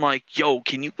 And I'm like, "Yo,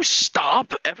 can you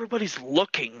stop? Everybody's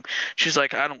looking." She's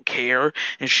like, "I don't care."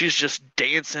 And she's just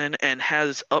dancing and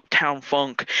has Uptown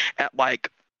Funk at like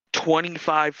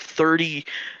 25, 30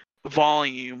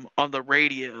 volume on the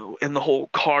radio, and the whole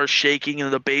car shaking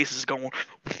and the bass is going.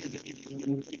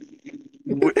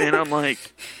 And I'm like,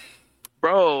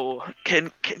 "Bro,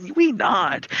 can we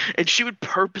not?" And she would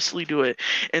purposely do it,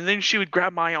 and then she would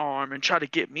grab my arm and try to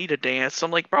get me to dance.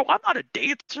 I'm like, "Bro, I'm not a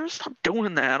dancer. Stop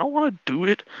doing that. I don't want to do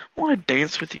it. I want to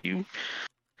dance with you."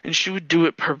 And she would do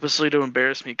it purposely to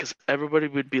embarrass me because everybody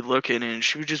would be looking, and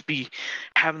she would just be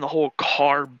having the whole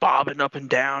car bobbing up and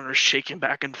down or shaking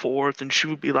back and forth, and she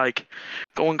would be like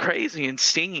going crazy and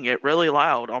singing it really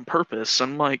loud on purpose.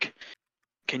 I'm like,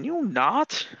 "Can you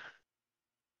not?"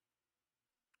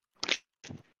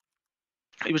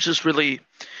 It was just really,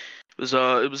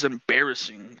 it was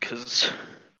embarrassing because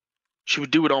she would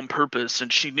do it on purpose,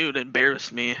 and she knew it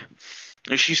embarrassed me,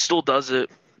 and she still does it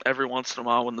every once in a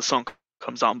while when the song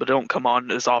comes on, but it don't come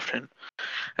on as often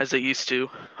as they used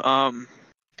to. Um,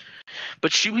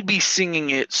 but she would be singing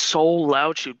it so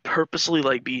loud, she would purposely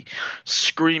like be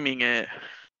screaming it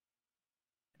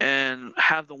and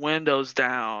have the windows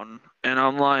down, and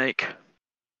I'm like,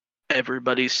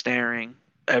 everybody's staring,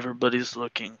 everybody's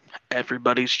looking,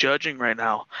 everybody's judging right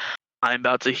now. I'm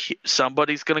about to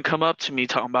somebody's gonna come up to me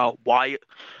talking about why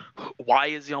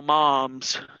is your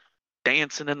mom's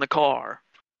dancing in the car?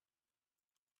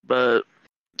 But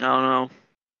I don't know.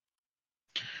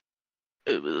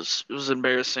 It was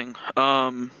embarrassing.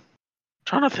 Trying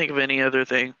to think of any other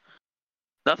thing.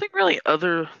 Nothing really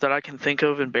other that I can think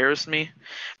of embarrassed me,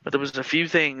 but there was a few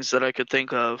things that I could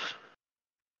think of.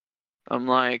 I'm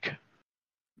like,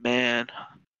 man,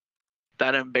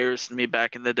 that embarrassed me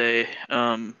back in the day.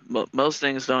 Most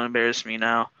things don't embarrass me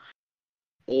now.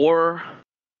 Or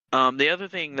the other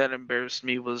thing that embarrassed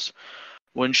me was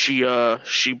when she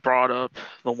brought up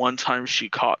the one time she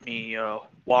caught me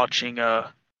watching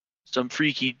some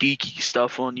freaky deaky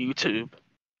stuff on YouTube,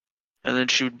 and then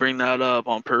she would bring that up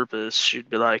on purpose. She'd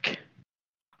be like,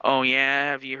 "Oh yeah,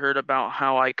 have you heard about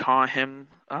how I caught him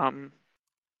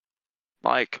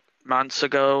like months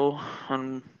ago?"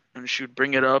 And she would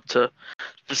bring it up to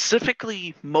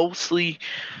specifically mostly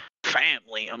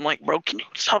family. I'm like, "Bro, can you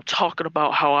stop talking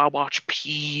about how I watch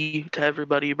pee to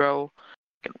everybody, bro?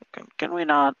 Can we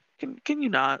not? Can you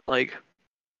not? Like,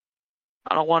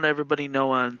 I don't want everybody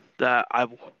knowing that I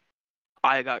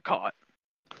got caught.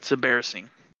 It's embarrassing."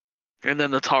 And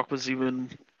then the talk was even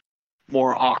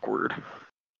more awkward.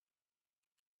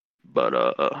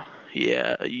 But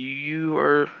yeah,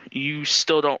 you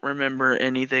still don't remember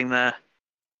anything that,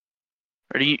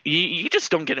 or you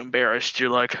just don't get embarrassed. You're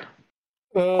like,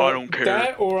 I don't care.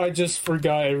 That or I just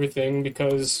forgot everything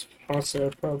because honestly, I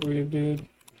probably did.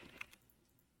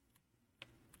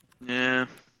 Yeah,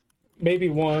 Maybe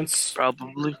once.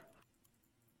 probably.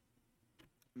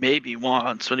 Maybe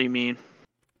once. What do you mean?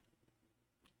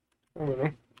 I don't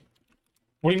know.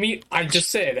 What do you mean? I just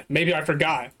said maybe I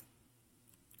forgot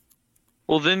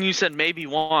Well, then you said maybe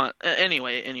once.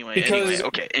 Anyway. because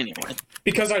Okay, anyway.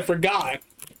 because I forgot.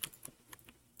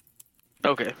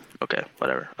 Okay,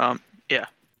 whatever. Yeah.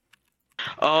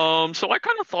 So I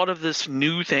kind of thought of this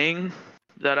new thing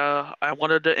that I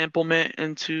wanted to implement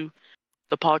into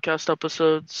the podcast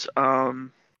episodes.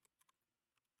 And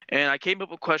I came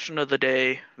up with question of the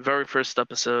day, very first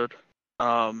episode.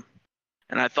 Um,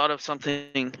 and I thought of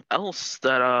something else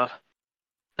that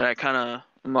I kind of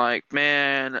am like,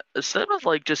 man, instead of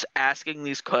like just asking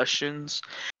these questions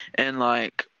and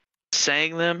like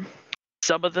saying them,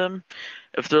 some of them,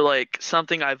 if they're like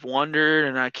something I've wondered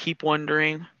and I keep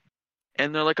wondering,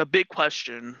 and they're like a big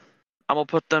question, I'm gonna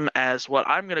put them as what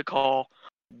I'm gonna call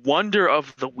wonder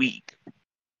of the week.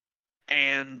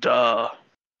 And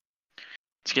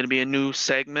it's gonna be a new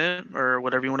segment or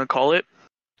whatever you want to call it,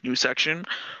 new section,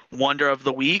 wonder of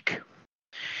the week.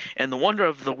 And the wonder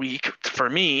of the week for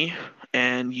me,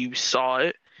 and you saw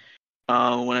it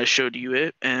when I showed you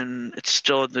it, and it's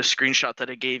still in the screenshot that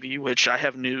I gave you, which I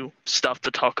have new stuff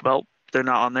to talk about. They're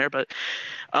not on there, but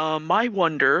my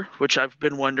wonder, which I've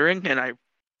been wondering, and I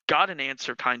got an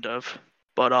answer kind of,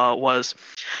 but was,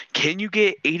 can you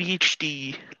get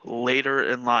ADHD later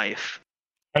in life?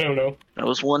 I don't know. I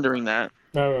was wondering that.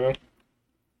 I don't know.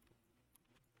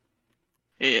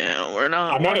 Yeah, I'm we're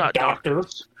not a not doctor.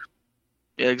 doctors.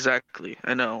 Yeah, exactly.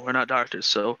 I know we're not doctors,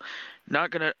 so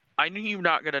not gonna. I knew you're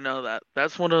not gonna know that.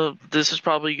 That's one of. This is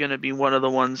probably gonna be one of the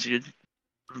ones you're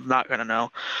not gonna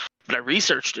know. But I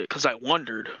researched it because I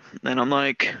wondered, and I'm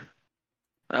like,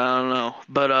 I don't know.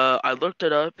 But I looked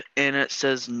it up, and it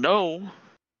says no,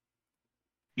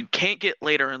 you can't get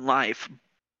later in life,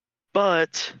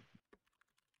 but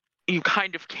you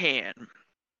kind of can.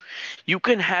 You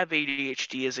can have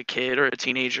ADHD as a kid or a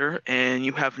teenager, and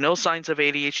you have no signs of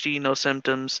ADHD, no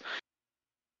symptoms.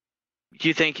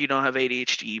 You think you don't have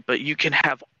ADHD, but you can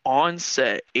have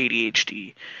onset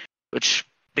ADHD, which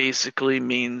basically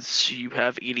means you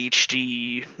have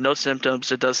ADHD, no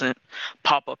symptoms. It doesn't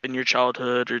pop up in your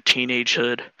childhood or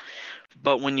teenagehood.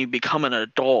 But when you become an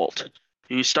adult,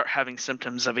 you start having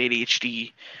symptoms of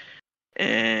ADHD,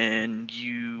 and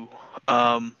you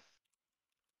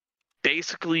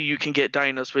basically you can get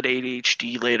diagnosed with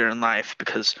ADHD later in life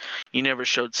because you never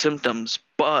showed symptoms,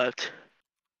 but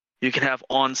you can have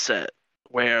onset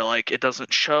where like it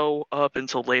doesn't show up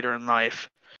until later in life,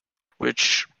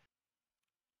 which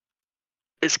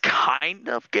is kind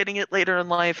of getting it later in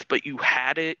life, but you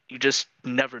had it, you just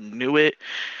never knew it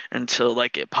until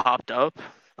like it popped up.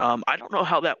 I don't know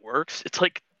how that works. It's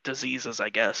like diseases, I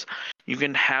guess. You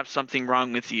can have something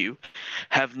wrong with you,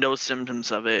 have no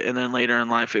symptoms of it, and then later in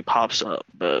life it pops up.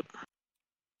 But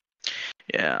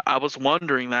yeah, I was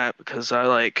wondering that because I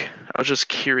was just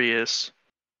curious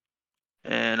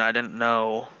and I didn't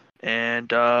know.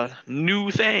 And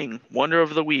new thing, wonder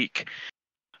of the week.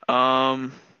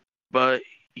 Um, but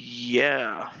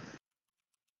yeah.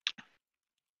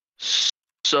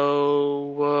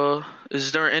 So,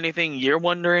 is there anything you're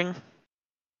wondering?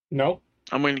 No.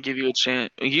 I'm going to give you a chance.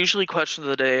 Usually, question of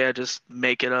the day, I just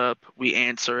make it up, we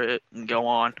answer it, and go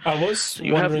on. I was So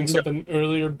you have wondering something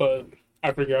earlier, but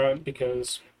I forgot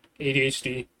because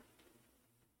ADHD.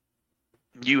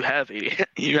 you have ADHD.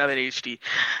 You have ADHD.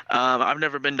 I've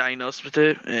never been diagnosed with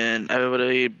it, and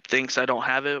everybody thinks I don't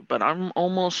have it, but I'm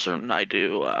almost certain I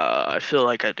do. I feel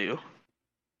like I do.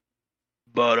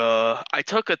 But I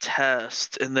took a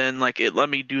test, and then like it let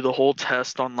me do the whole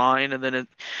test online, and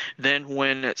then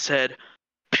when it said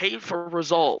pay for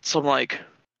results, I'm like,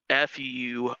 F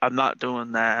you, I'm not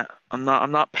doing that. I'm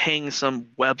not paying some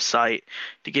website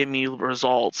to give me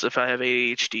results if I have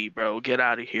ADHD, bro. Get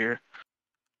out of here.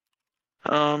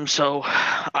 So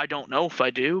I don't know if I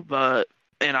do, but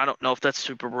and I don't know if that's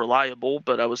super reliable,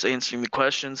 but I was answering the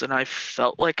questions and I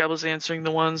felt like I was answering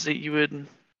the ones that you would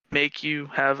make you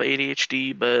have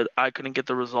ADHD, but I couldn't get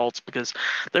the results because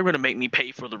they're going to make me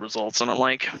pay for the results. And I'm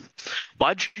like,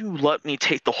 why'd you let me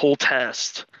take the whole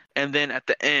test and then at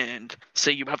the end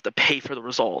say you have to pay for the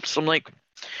results? I'm like,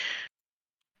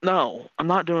 no, I'm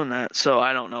not doing that. So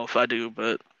I don't know if I do,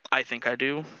 but I think I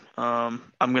do. I'm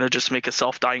going to just make a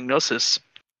self diagnosis.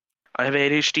 I have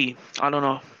ADHD. I don't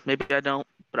know. Maybe I don't,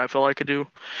 but I feel like I do.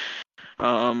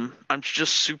 I'm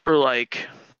just super like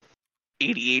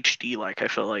ADHD like I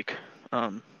feel like.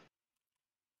 Or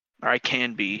I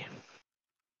can be.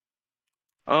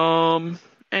 Um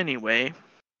anyway,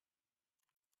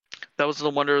 that was the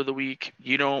wonder of the week.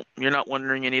 You're not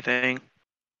wondering anything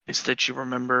is that you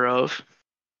remember of.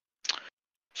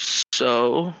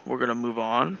 So we're gonna move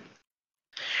on.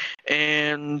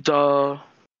 And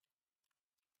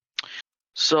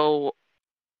so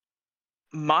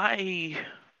my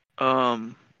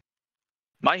um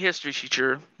my history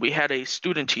teacher, we had a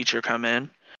student teacher come in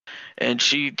and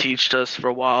she taught us for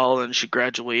a while and she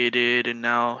graduated and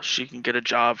now she can get a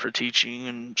job for teaching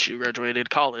and she graduated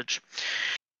college.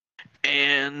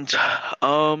 And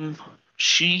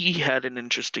she had an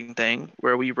interesting thing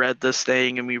where we read this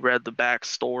thing and we read the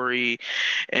backstory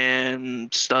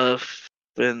and stuff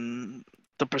and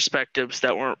the perspectives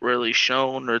that weren't really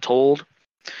shown or told.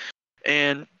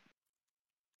 And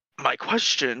my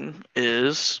question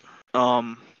is,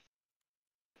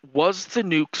 was the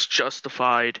nukes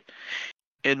justified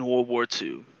in World War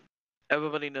II?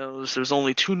 Everybody knows there's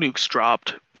only 2 nukes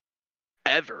dropped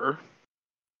ever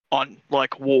on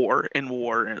like war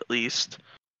at least.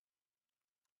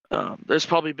 There's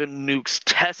probably been nukes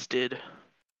tested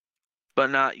but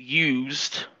not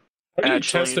used How do you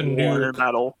actually test a in war and nuke?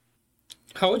 battle.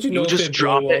 How would you You know if just it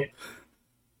drop blow it. up?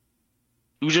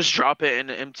 You just drop it in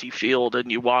an empty field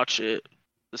and you watch it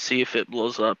to see if it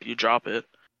blows up. You drop it.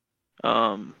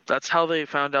 That's how they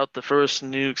found out the first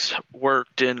nukes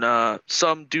worked. In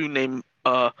some dude named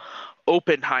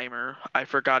Oppenheimer. I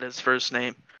forgot his first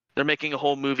name. They're making a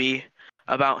whole movie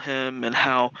about him and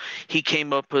how he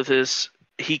came up with this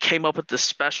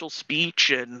special speech,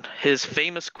 and his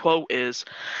famous quote is,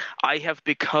 "I have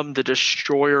become the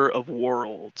destroyer of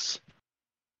worlds."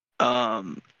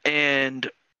 And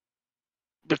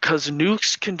because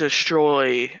nukes can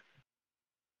destroy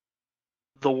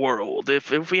the world, if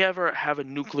we ever have a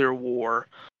nuclear war,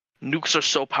 nukes are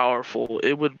so powerful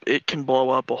it can blow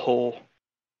up a whole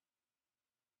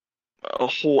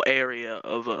area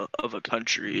of a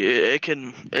country.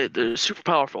 They're super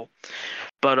powerful.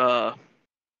 But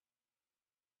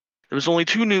there was only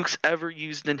 2 nukes ever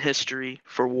used in history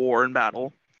for war and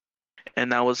battle,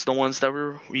 and that was the ones that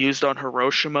were used on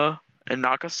Hiroshima and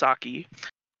Nagasaki.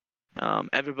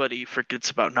 Everybody forgets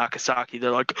about Nagasaki.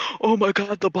 They're like, "Oh my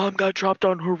God, the bomb got dropped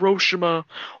on Hiroshima,"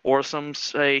 or some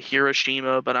say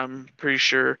Hiroshima, but I'm pretty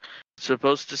sure it's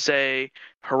supposed to say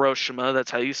Hiroshima. That's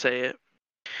how you say it.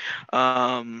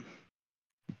 Um,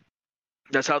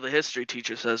 that's how the history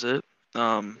teacher says it.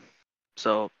 Um,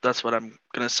 so that's what I'm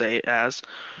gonna say it as.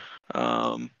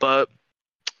 But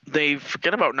they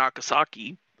forget about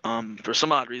Nagasaki for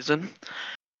some odd reason.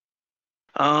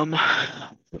 Um,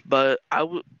 but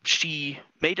she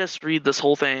made us read this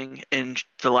whole thing, and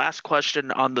the last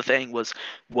question on the thing was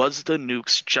the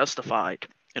nukes justified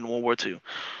in World War II?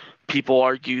 People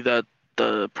argue that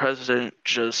the president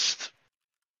just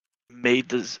made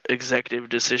this executive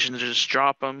decision to just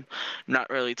drop them, not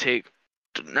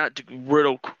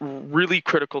do really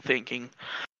critical thinking.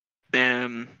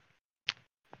 And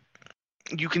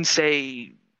you can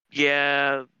say,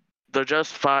 yeah, they're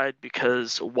justified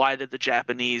because why did the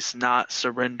Japanese not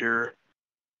surrender?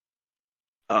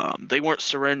 They weren't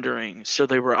surrendering, so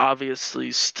they were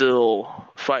obviously still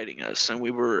fighting us, and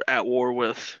we were at war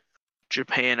with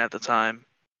Japan at the time.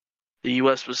 The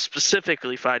U.S. was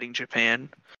specifically fighting Japan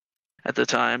at the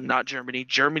time, not Germany.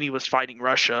 Germany was fighting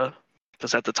Russia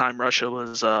because at the time Russia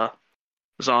was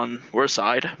on our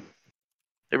side.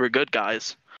 They were good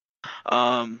guys.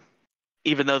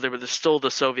 Even though they were still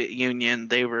the Soviet Union,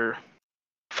 they were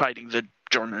fighting the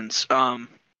Germans.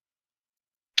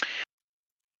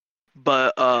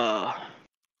 But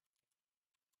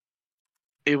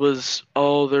it was,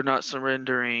 oh, they're not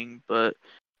surrendering, but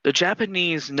the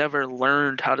Japanese never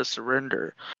learned how to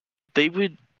surrender. They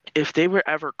would, if they were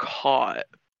ever caught,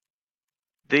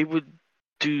 they would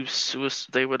do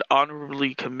suicide. They would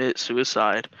honorably commit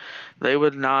suicide. They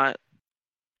would not.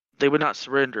 They would not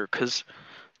surrender because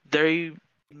they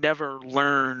never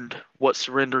learned what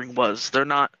surrendering was. They're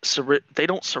not. They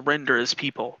don't surrender as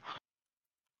people.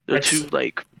 They're Like too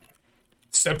like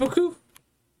seppuku?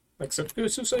 Like seppuku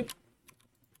suicide?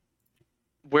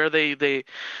 where they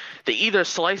either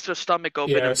slice their stomach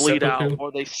open Yeah, and bleed out,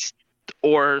 seppuku.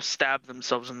 or stab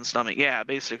themselves in the stomach. Yeah,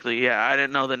 basically. Yeah, I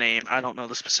didn't know the name. I don't know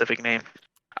the specific name.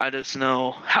 I just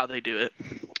know how they do it.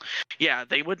 Yeah,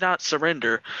 they would not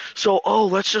surrender. So,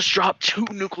 let's just drop 2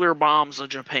 nuclear bombs on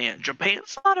Japan.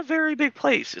 Japan's not a very big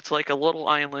place. It's like a little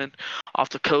island off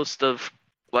the coast of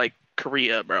like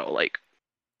Korea, bro. Like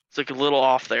It's like a little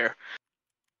off there.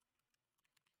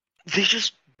 They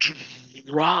just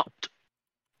dropped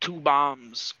two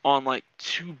bombs on like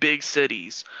two big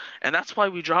cities, and that's why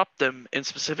we dropped them in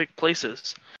specific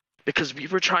places, because we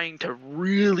were trying to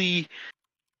really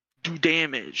do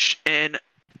damage. And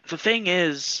the thing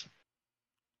is,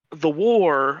 the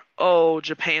war, oh,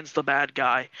 Japan's the bad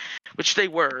guy, which they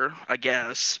were, I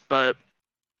guess, but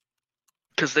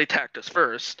because they attacked us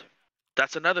first.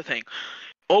 That's another thing.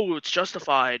 Oh, it's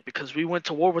justified because we went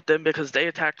to war with them because they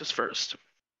attacked us first.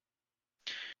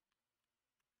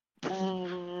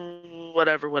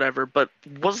 Whatever, whatever. But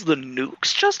was the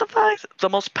nukes justified? The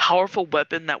most powerful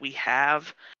weapon that we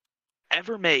have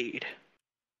ever made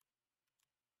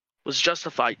was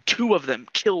justified. Two of them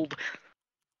killed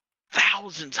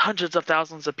thousands, hundreds of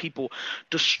thousands of people,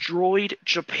 destroyed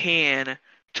Japan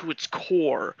to its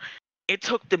core. It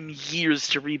took them years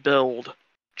to rebuild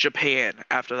Japan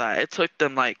after that. It took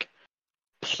them like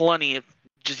plenty of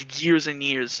just years and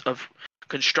years of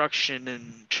construction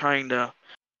and trying to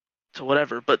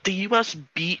whatever. But the US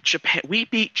beat Japan. We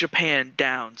beat Japan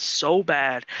down so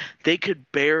bad they could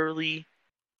barely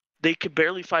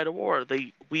fight a war.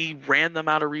 We ran them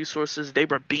out of resources. They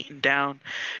were beaten down.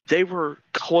 They were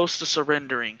close to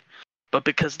surrendering. But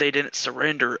because they didn't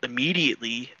surrender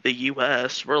immediately, the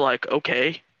US were like,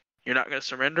 okay, you're not going to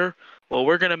surrender? Well,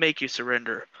 we're going to make you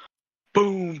surrender.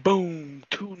 Boom, boom,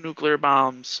 2 nuclear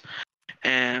bombs,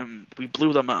 and we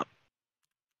blew them up.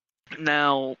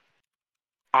 Now,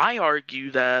 I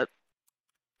argue that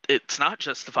it's not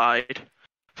justified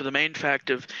for the main fact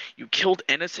of you killed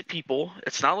innocent people.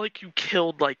 It's not like you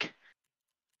killed, like,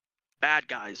 bad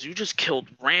guys. You just killed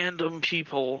random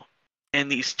people in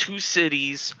these 2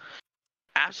 cities,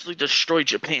 absolutely destroyed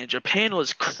Japan. Japan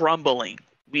was crumbling.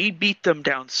 We beat them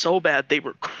down so bad they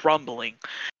were crumbling.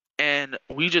 And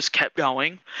we just kept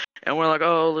going. And we're like,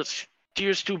 oh,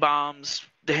 here's 2 bombs.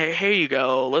 Here you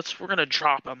go. We're going to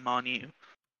drop them on you.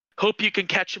 Hope you can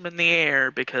catch them in the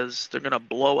air because they're going to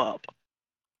blow up.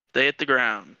 They hit the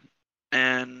ground.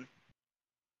 And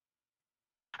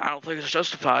I don't think it's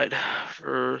justified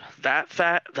for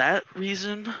that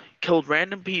reason. Killed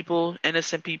random people,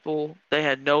 innocent people. They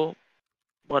had no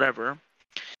whatever.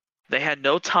 They had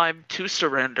no time to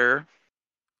surrender.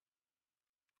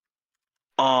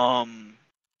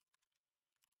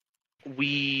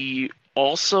 We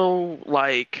also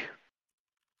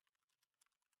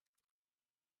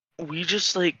we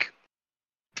just we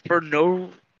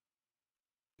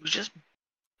just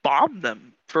bombed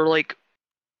them for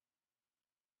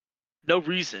no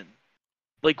reason.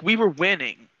 Like, we were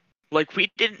winning. Like,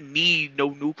 we didn't need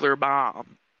no nuclear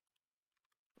bomb.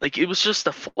 Like, it was just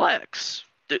a flex.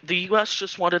 The US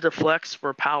just wanted to flex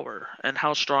for power and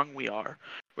how strong we are.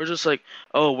 We're just like,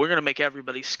 oh, we're gonna make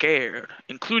everybody scared,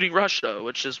 including Russia,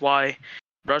 which is why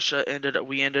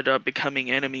we ended up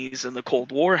becoming enemies, and the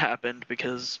Cold War happened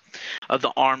because of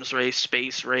the arms race,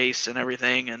 space race, and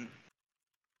everything, and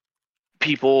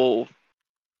people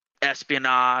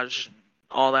espionage, and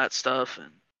all that stuff, and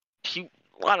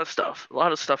a lot of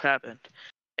stuff happened,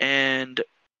 and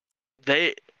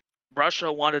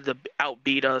Russia wanted to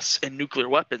outbeat us in nuclear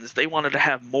weapons. They wanted to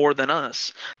have more than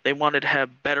us. They wanted to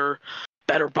have better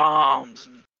bombs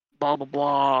and blah blah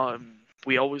blah. And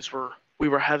we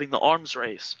were having the arms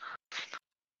race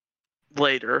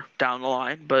later down the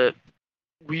line, but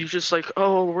we just like,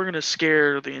 oh, we're gonna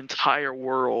scare the entire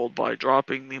world by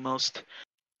dropping the most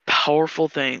powerful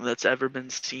thing that's ever been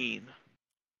seen,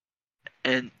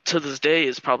 and to this day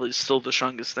is probably still the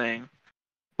strongest thing.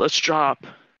 Let's drop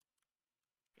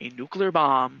a nuclear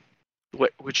bomb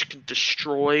which can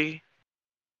destroy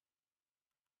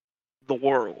the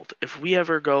world. If we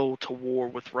ever go to war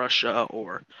with Russia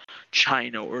or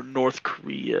China or North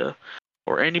Korea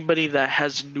or anybody that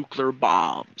has nuclear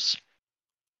bombs,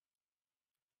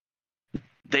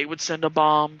 they would send a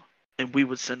bomb and we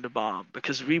would send a bomb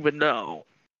because we would know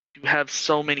you have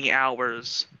so many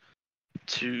hours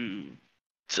to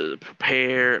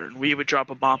prepare, and we would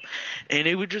drop a bomb and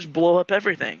it would just blow up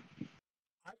everything.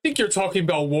 I think you're talking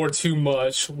about war too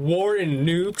much. War and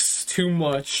nukes too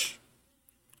much.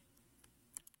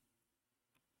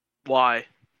 Why?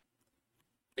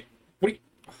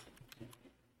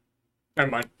 Never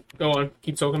mind. Go on.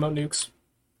 Keep talking about nukes.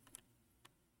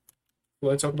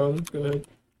 Want to talk about them? Go ahead.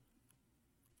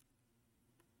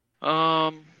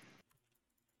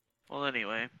 Well,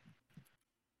 anyway.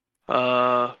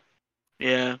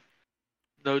 Yeah.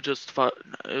 No justified.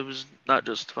 It was not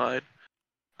justified.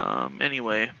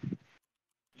 Anyway.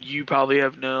 You probably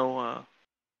have no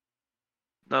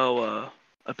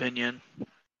opinion.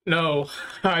 No,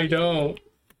 I don't.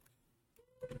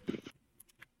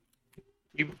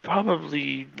 You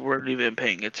probably weren't even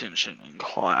paying attention in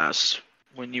class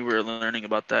when you were learning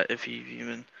about that, if you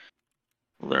even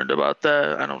learned about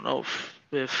that. I don't know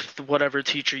if whatever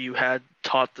teacher you had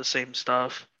taught the same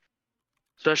stuff.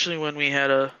 Especially when we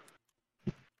had a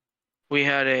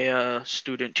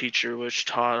student teacher which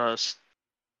taught us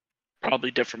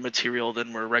probably different material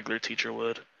than where a regular teacher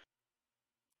would.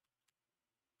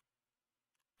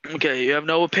 Okay, you have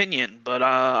no opinion, but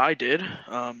I did.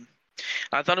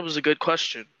 I thought it was a good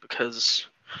question because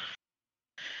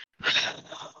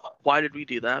why did we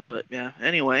do that? But yeah,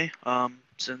 anyway,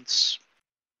 since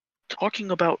talking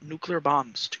about nuclear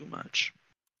bombs too much,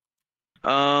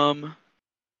 um,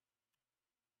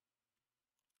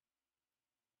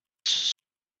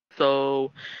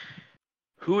 so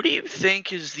who do you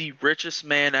think is the richest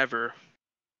man ever?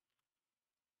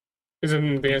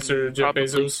 Isn't the answer You Jeff probably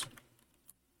Bezos?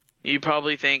 you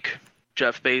probably think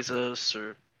Jeff Bezos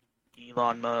or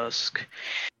Elon Musk.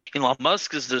 Elon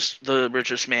Musk is the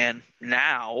richest man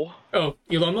now. Oh,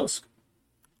 Elon Musk.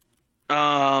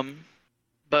 Um,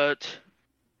 but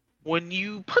when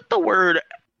you put the word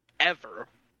ever,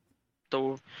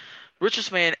 the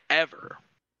richest man ever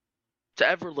to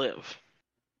ever live,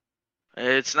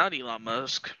 it's not Elon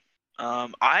Musk.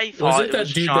 I Was thought it it was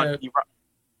that dude John that D.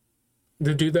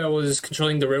 the dude that was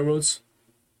controlling the railroads?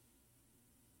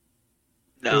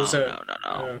 It was No, that. no, no,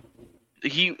 no. Uh,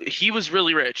 He was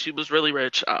really rich. He was really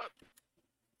rich.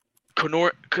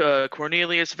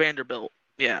 Cornelius Vanderbilt.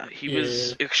 Yeah, he yeah.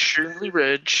 was extremely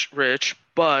rich,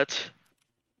 but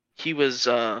he was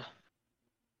uh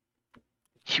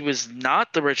he was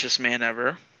not the richest man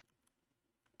ever.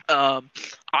 Um,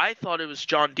 I thought it was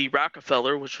John D.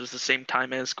 Rockefeller, which was the same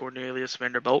time as Cornelius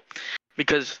Vanderbilt,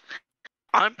 because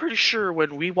I'm pretty sure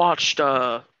when we watched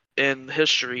in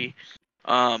history,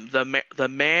 the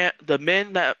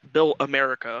men that built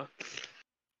America,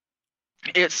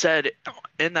 it said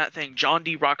in that thing John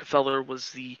D. Rockefeller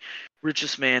was the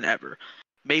richest man ever.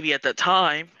 Maybe at that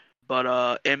time,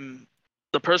 but in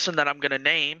the person that I'm gonna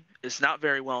name is not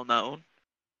very well known,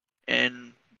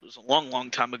 and it was a long,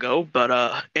 long time ago.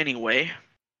 But anyway,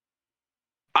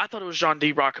 I thought it was John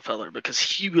D. Rockefeller because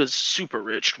he was super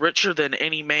rich, richer than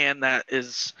any man that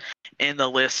is in the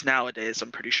list nowadays,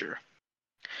 I'm pretty sure.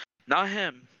 Not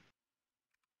him.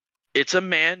 It's a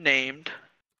man named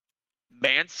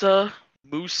Mansa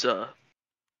Musa.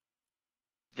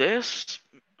 This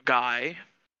guy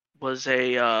was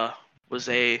was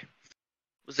a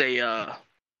was a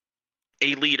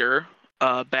leader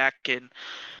back in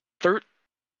thir-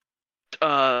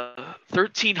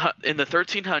 13 in the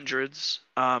 1300s,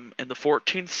 in the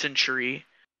 14th century,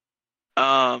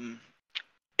 um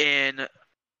in,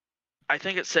 I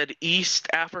think it said East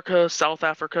Africa, South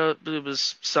Africa. It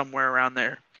was somewhere around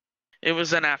there. It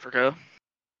was in Africa.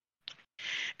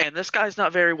 And this guy's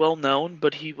not very well known,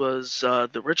 but he was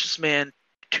the richest man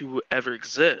to ever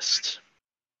exist.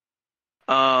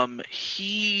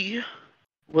 He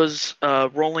was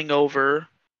rolling over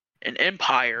an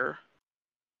empire.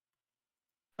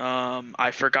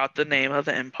 I forgot the name of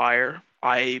the empire.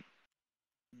 I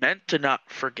meant to not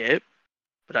forget,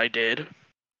 but I did.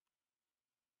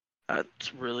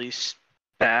 That's really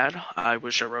bad. I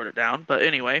wish I wrote it down. But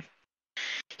anyway,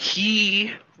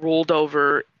 he rolled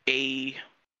over a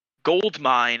gold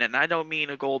mine, and I don't mean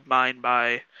a gold mine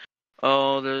by,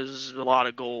 oh, there's a lot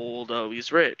of gold, oh,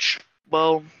 he's rich.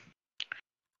 Well,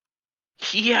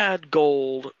 he had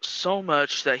gold so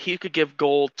much that he could give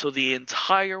gold to the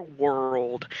entire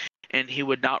world and he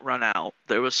would not run out.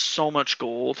 There was so much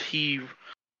gold.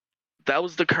 That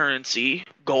was the currency,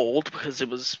 gold, because it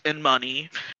was in money,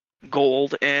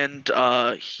 gold, and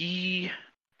he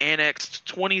annexed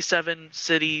 27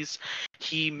 cities.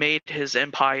 He made his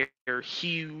empire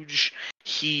huge.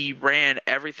 He ran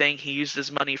everything. He used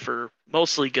his money for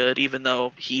mostly good, even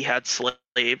though he had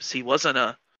slaves. He wasn't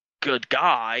a good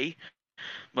guy.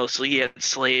 Mostly he had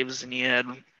slaves,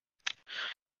 and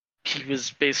he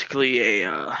was basically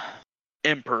a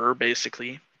emperor,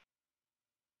 basically.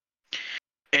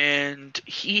 And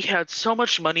he had so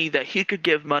much money that he could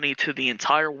give money to the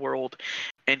entire world,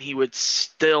 and he would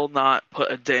still not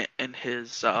put a dent in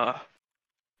his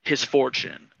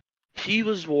fortune. He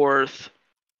was worth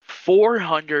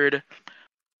 $400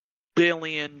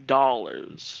 billion.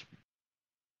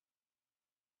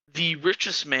 The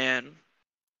richest man,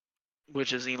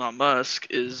 which is Elon Musk,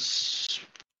 is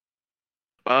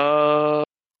I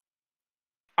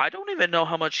don't even know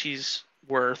how much he's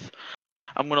worth.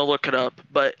 I'm gonna look it up,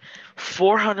 but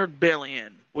 400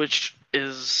 billion, which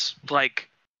is like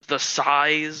the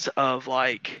size of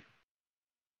like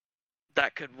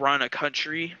that could run a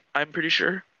country. I'm pretty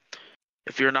sure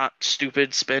if you're not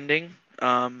stupid spending.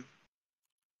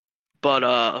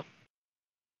 But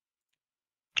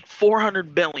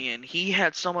 400 billion. He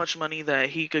had so much money that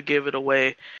he could give it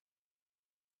away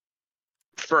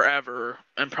forever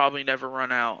and probably never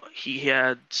run out. He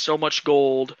had so much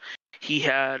gold. He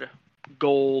had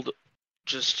gold,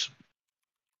 just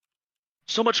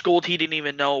so much gold he didn't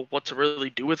even know what to really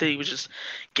do with it. He was just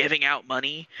giving out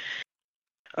money,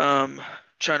 um,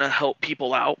 trying to help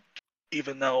people out,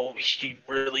 even though he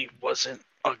really wasn't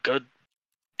a good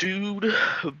dude.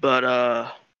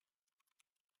 But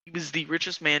he was the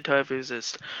richest man to ever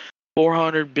exist.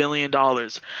 $400 billion.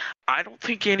 I don't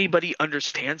think anybody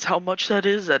understands how much that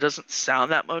is. That doesn't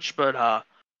sound that much, but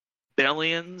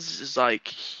billions is like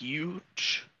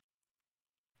huge.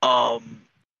 Um,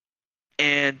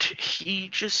 and he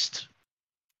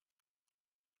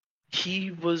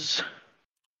was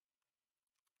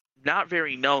not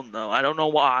very known though. I don't know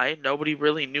why. Nobody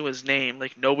really knew his name.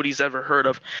 Like nobody's ever heard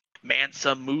of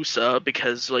Mansa Musa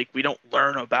because like we don't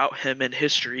learn about him in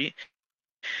history.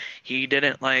 He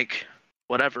didn't like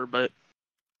whatever, but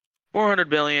 400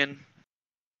 billion,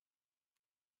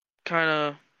 kind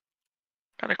of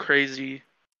crazy.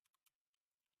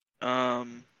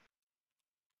 Um,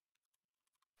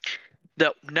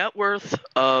 the net worth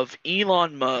of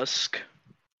Elon Musk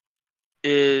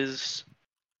is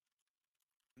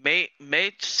May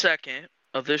 2nd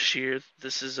of this year.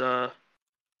 This is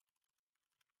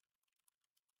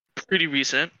pretty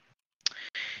recent.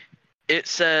 It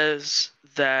says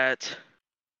that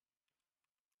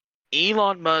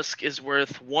Elon Musk is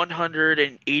worth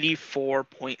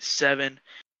 184.7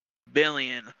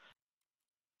 billion.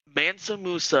 Mansa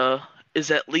Musa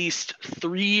is at least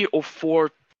 3 or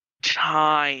 4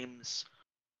 times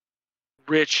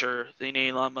richer than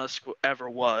Elon Musk ever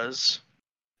was,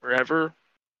 or ever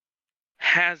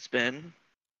has been.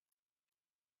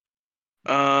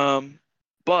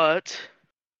 But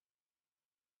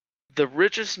the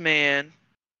richest man,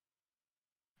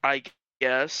 I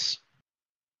guess.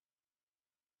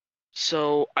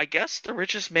 So I guess the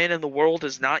richest man in the world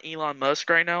is not Elon Musk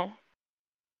right now.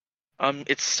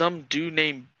 It's some dude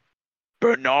named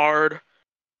Bernard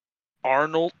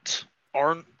Arnault.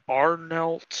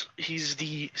 Arnault. He's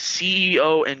the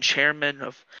CEO and chairman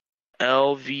of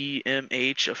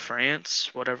LVMH of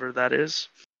France, whatever that is.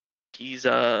 He's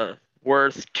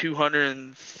worth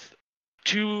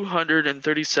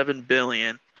 237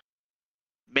 billion.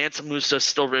 Mansa Musa is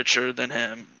still richer than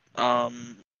him.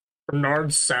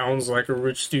 Bernard sounds like a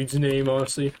rich dude's name,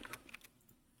 honestly.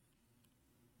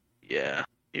 Yeah,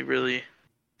 it really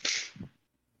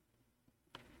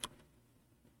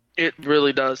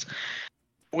does.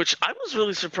 Which I was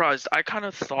really surprised. I kind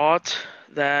of thought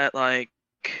that like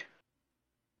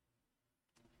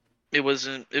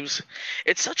it's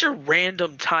such a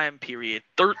random time period.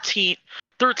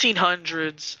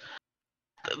 1300s.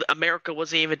 America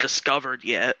wasn't even discovered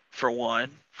yet, for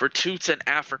one. For two, it's in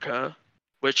Africa,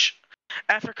 which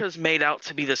Africa's made out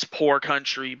to be this poor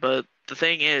country, but the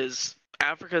thing is,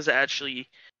 Africa's actually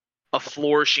a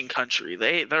flourishing country.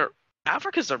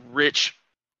 Africa's a rich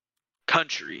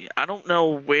country. I don't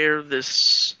know where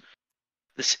this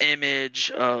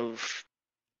image of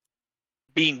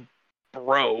being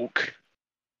broke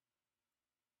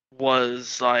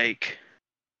was like,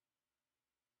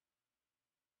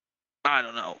 I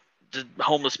don't know. The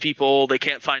homeless people, they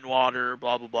can't find water,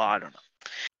 blah blah blah. I don't know.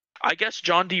 I guess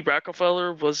John D.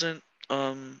 Rockefeller wasn't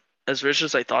as rich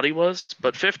as I thought he was,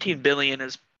 but 15 billion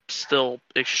is still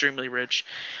extremely rich.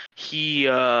 He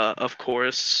of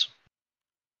course,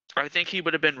 I think he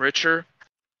would have been richer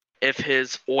if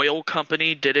his oil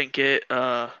company didn't get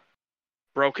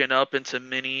broken up into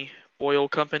many oil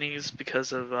companies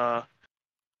because of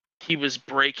he was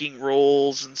breaking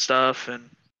rules and stuff, and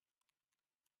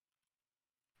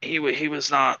he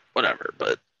was not whatever,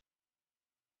 but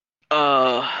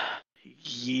uh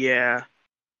yeah,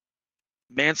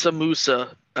 Mansa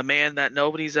Musa, a man that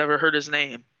nobody's ever heard his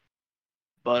name,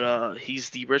 but he's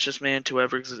the richest man to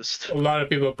ever exist. A lot of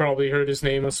people probably heard his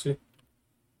name, honestly.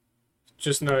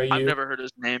 Just not I've you. never heard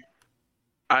his name.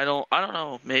 I don't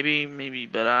know. Maybe,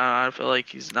 but I feel like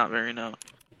he's not very known.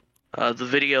 The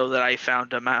video that I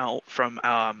found him out from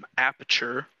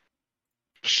Aperture,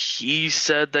 he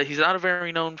said that he's not a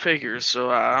very known figure, so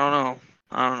I don't know.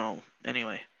 I don't know.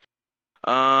 Anyway,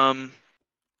 um,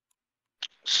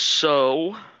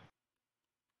 so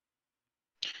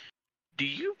do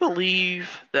you believe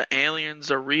that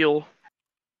aliens are real?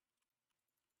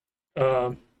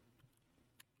 Um,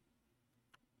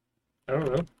 I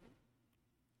don't know.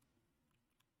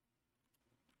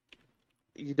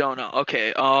 You don't know.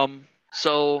 Okay.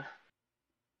 So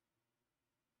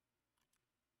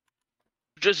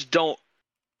just don't.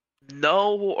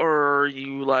 No, or are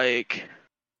you like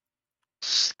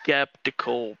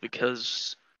skeptical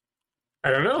because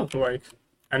I don't know. Like,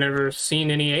 I never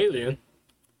seen any alien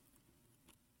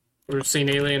or seen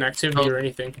alien activity oh, or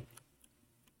anything.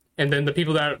 And then the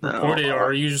people that no, report it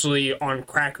are usually on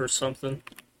crack or something.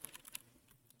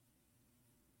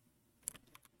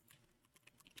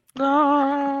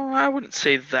 no, I wouldn't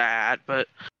say that, but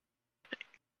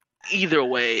either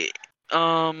way,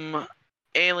 um,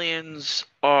 aliens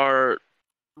are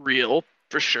real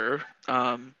for sure.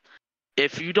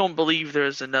 If you don't believe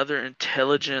there's another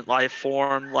intelligent life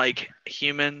form like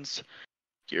humans,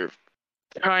 you're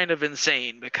kind of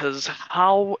insane because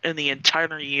how in the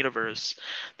entire universe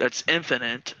that's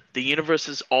infinite, the universe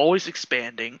is always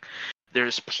expanding.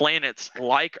 There's planets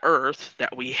like Earth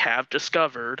that we have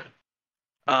discovered.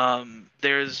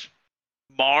 There's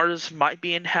Mars might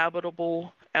be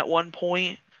inhabitable at one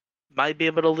point, might be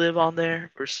able to live on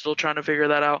there. We're still trying to figure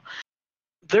that out.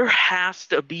 There has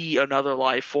to be another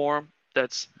life form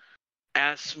that's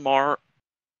as smart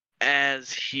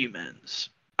as humans.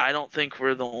 I don't think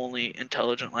we're the only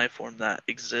intelligent life form that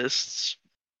exists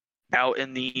out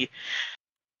in the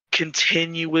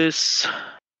continuous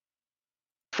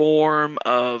form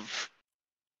of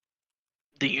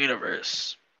the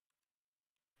universe.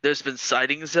 There's been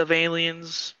sightings of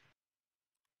aliens.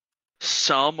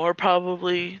 Some are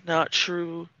probably not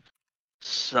true.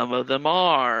 Some of them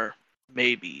are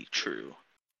maybe true.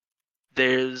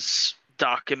 There's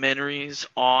documentaries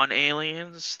on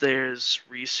aliens. There's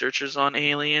researchers on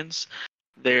aliens.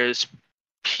 There's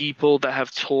people that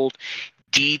have told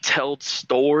detailed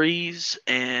stories,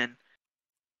 and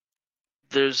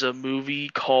there's a movie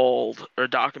called or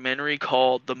documentary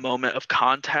called The Moment of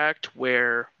Contact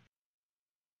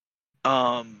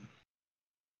um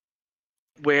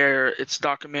where it's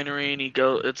documentary and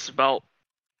it's about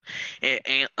a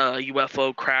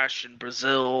UFO crash in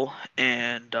Brazil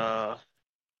and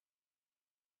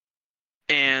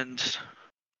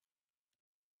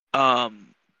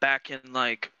back in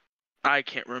like I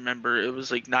can't remember, it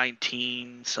was like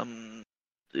 19 some,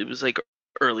 it was like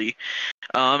early.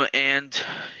 And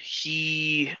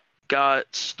he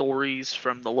got stories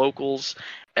from the locals.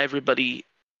 Everybody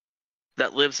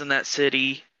that lives in that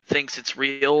city thinks it's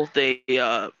real.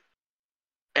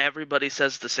 Everybody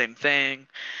says the same thing.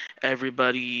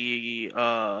 Everybody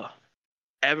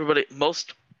everybody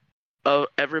most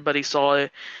everybody saw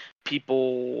it.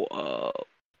 People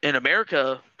in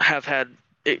America have had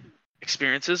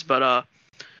experiences, but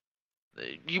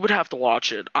you would have to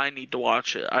watch it. I need to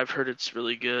watch it. I've heard it's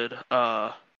really good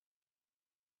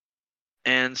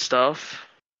and stuff.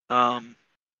 Um,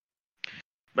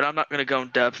 but I'm not going to go in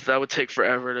depth. That would take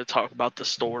forever to talk about the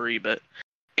story, but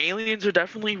aliens are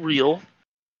definitely real.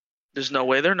 There's no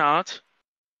way they're not.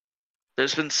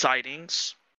 There's been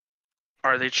sightings.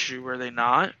 Are they true? Are they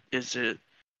not? Is it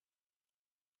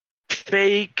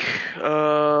fake?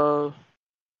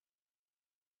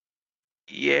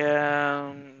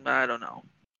 Yeah, I don't know.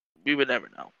 We would never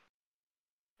know.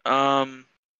 Um,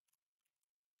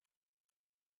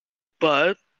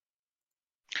 but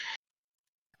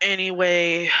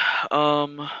anyway,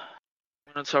 I'm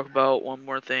gonna talk about one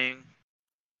more thing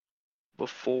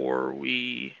before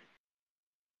we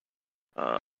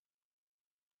uh,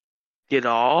 get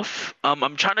off.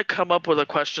 I'm trying to come up with a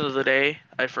question of the day.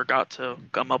 I forgot to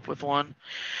come up with one.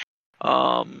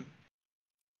 Um,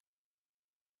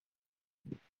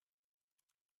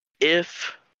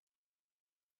 if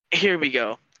Here we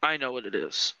go. I know what it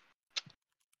is.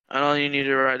 I don't you need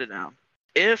to write it down.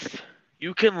 If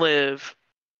you can live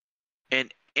in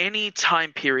any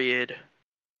time period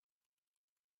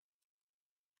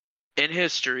in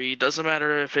history, doesn't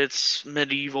matter if it's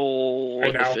medieval,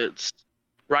 Right if now. it's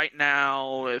right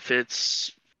now, if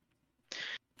it's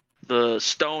the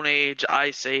Stone Age,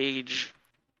 Ice Age,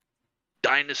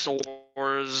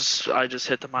 dinosaurs. I just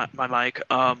hit my mic.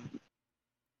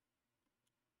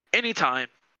 Anytime.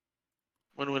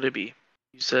 When would it be?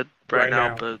 You said right Right now,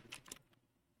 now. but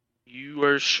you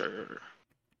are sure.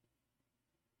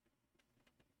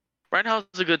 Right now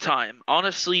is a good time.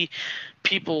 Honestly,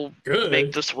 people make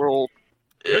Good. this world.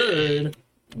 Good. What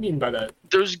do you mean by that?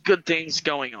 There's good things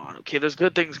going on. Okay, there's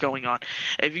good things going on.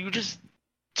 If you just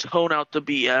tone out the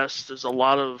BS, there's a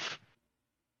lot of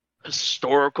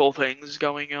historical things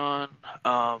going on.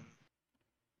 Um,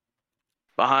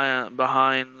 behind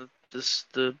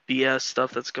the BS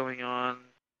stuff that's going on.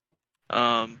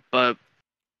 But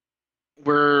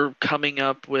we're coming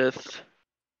up with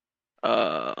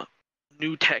uh,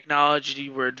 new technology.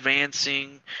 We're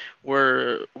advancing.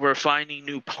 We're finding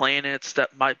new planets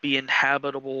that might be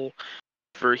inhabitable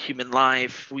for human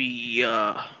life.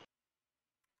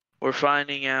 We're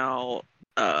finding out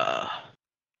uh,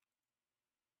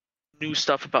 new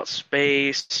stuff about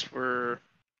space. We're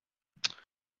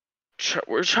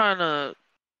trying to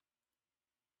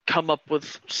come up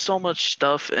with so much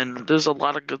stuff, and there's a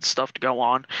lot of good stuff to go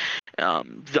on.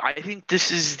 I think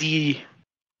this is the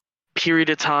period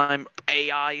of time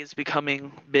AI is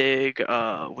becoming big.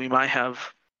 We might have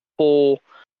full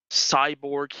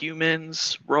cyborg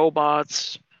humans,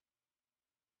 robots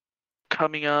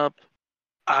coming up.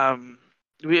 Um,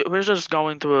 we're just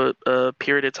going through a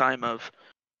period of time of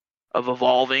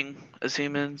evolving as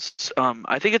humans.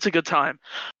 I think it's a good time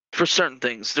for certain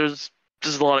things. There's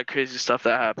a lot of crazy stuff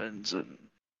that happens, and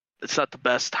it's not the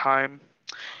best time.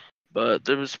 But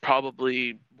there was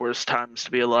probably worse times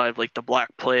to be alive, like the Black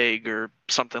Plague or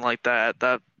something like that.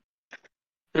 That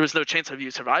there was no chance of you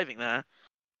surviving that.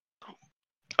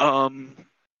 Um,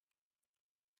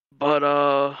 but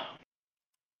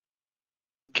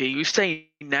okay, you say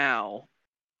now.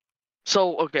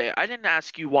 So okay, I didn't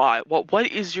ask you why. What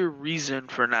is your reason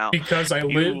for now? Because I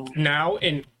live You now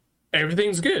and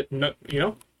everything's good. No,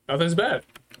 nothing's bad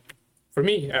for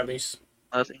me at least.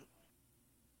 nothing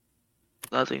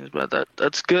nothing's bad.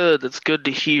 That's good. That's good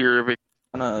to hear.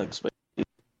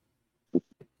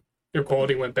 Your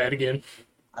quality went bad again.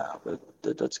 But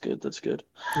that's good. That's good.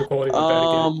 Your quality went bad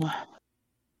again.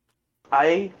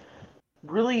 I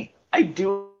I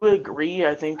do agree.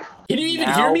 I think Can you even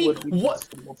hear now me? would be the What,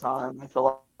 optimal time. I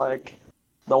feel like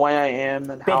the way I am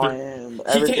and how I brother? am, He can't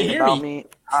everything hear about me. me,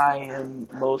 I am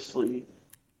mostly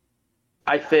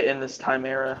I fit in this time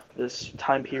era, this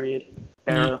time period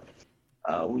Ye- era.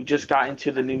 We just got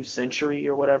into the new century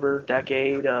or whatever,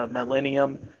 decade,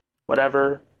 millennium,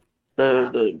 whatever.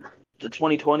 The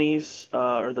 2020s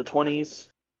or the 20s,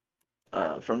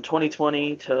 from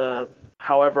 2020 to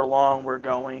however long we're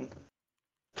going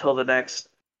till the next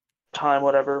time,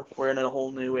 whatever. We're in a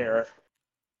whole new era.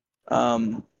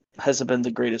 Hasn't been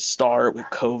the greatest start with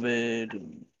COVID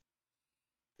and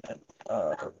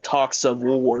talks of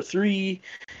World War III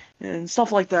and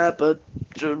stuff like that. But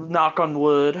knock on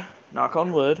wood,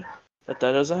 that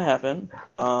doesn't happen.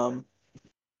 But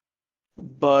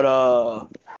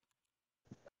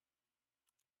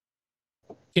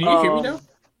Can you hear me now? um,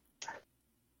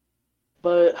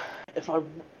 but if I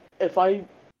if I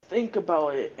think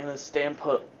about it in a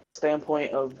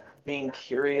standpoint of being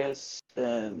curious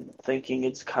and thinking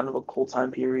it's kind of a cool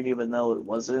time period, even though it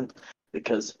wasn't,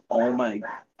 because oh my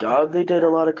god, they did a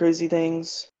lot of crazy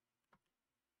things.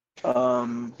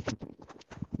 Um,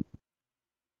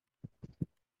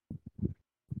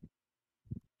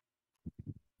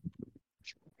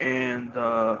 and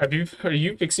Are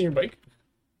you fixing your bike?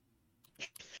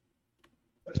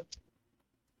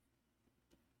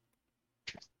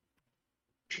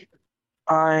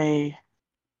 I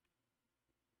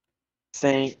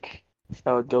think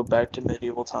I would go back to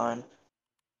medieval time.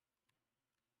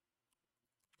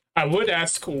 I would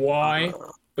ask why,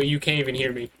 Uh, but you can't even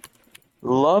hear me.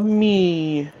 let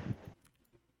me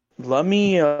let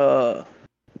me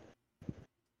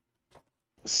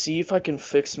see if I can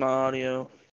fix my audio.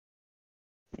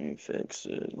 Let me fix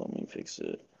it. Let me fix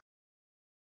it.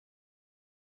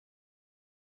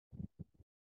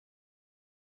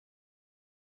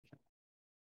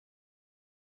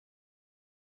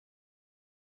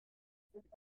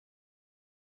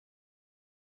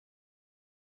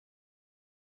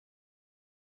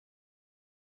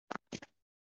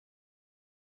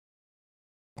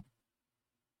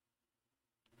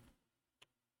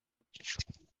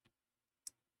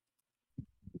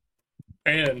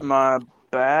 And Am I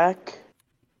back?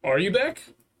 are you back?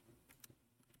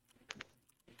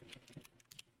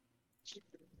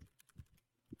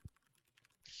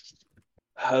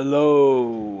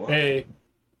 Hello. Hey,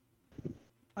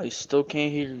 I still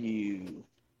can't hear you.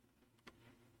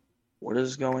 What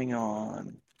is going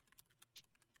on?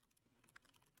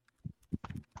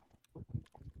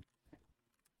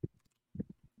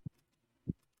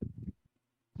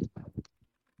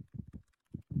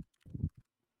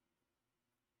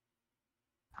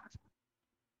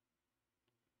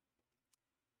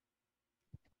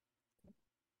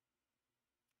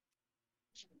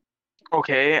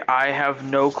 Okay, I have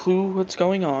no clue what's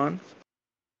going on.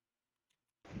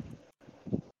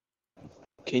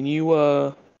 Can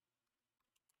you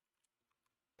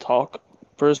talk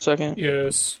for a second?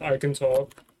 yes, I can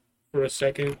talk for a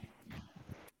second.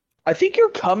 I think you're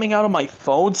coming out of my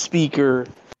phone speaker.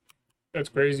 That's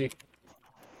crazy.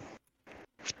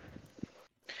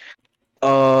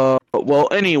 Well,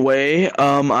 anyway,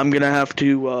 I'm gonna have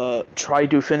to try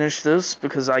to finish this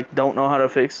because I don't know how to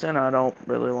fix it. And I don't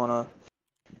really want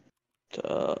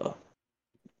to.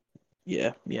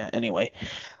 Yeah, yeah. Anyway,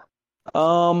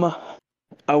 Um,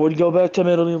 I would go back to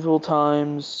medieval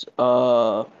times,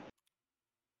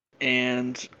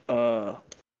 and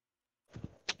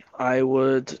I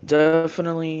would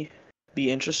definitely be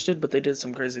interested, but they did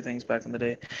some crazy things back in the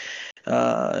day,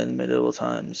 in medieval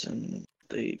times, and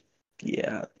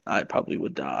yeah, I probably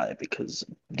would die because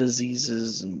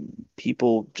diseases and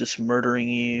people just murdering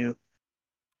you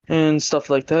and stuff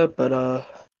like that. But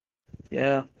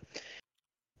yeah,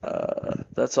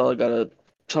 that's all I gotta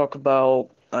talk about,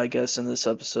 I guess, in this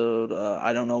episode.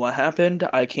 I don't know what happened.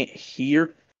 I can't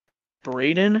hear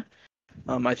Brayden.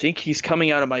 I think he's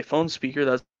coming out of my phone speaker.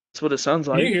 That's what it sounds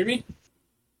Can you like. hear me?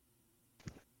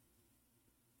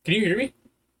 Can you hear me?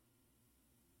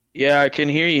 Yeah, I can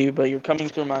hear you, but you're coming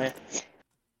through my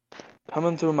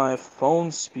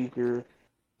phone speaker.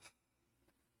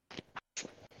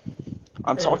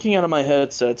 I'm Alright. talking out of my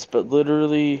headsets, but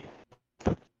literally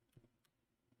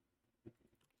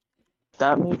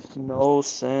that makes no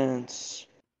sense.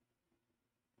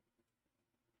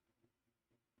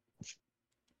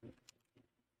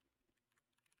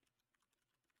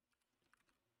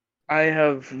 I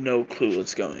have no clue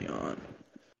what's going on.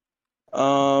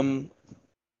 Um,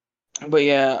 but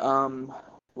yeah,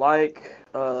 like,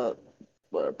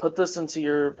 put this into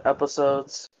your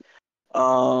episodes.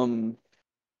 Um,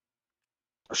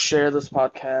 share this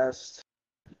podcast.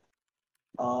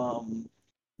 Um,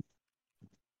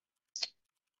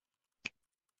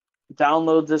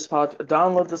 download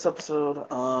this episode.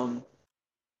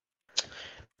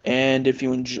 And if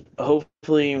you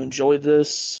hopefully you enjoyed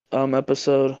this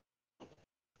episode.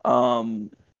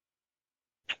 Um,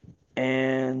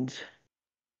 and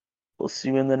we'll see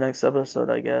you in the next episode,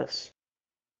 I guess.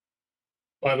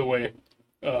 By the way,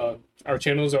 uh, our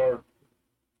channels are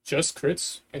Just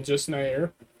Crits and Just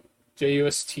Nair.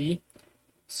 JustCritz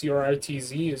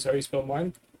is how you spell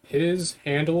mine. His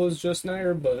handle is Just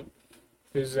Nair, but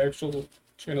his actual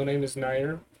channel name is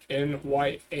Nair.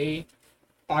 Nair.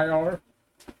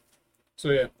 So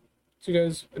yeah, see you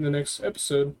guys in the next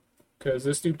episode, because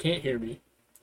this dude can't hear me.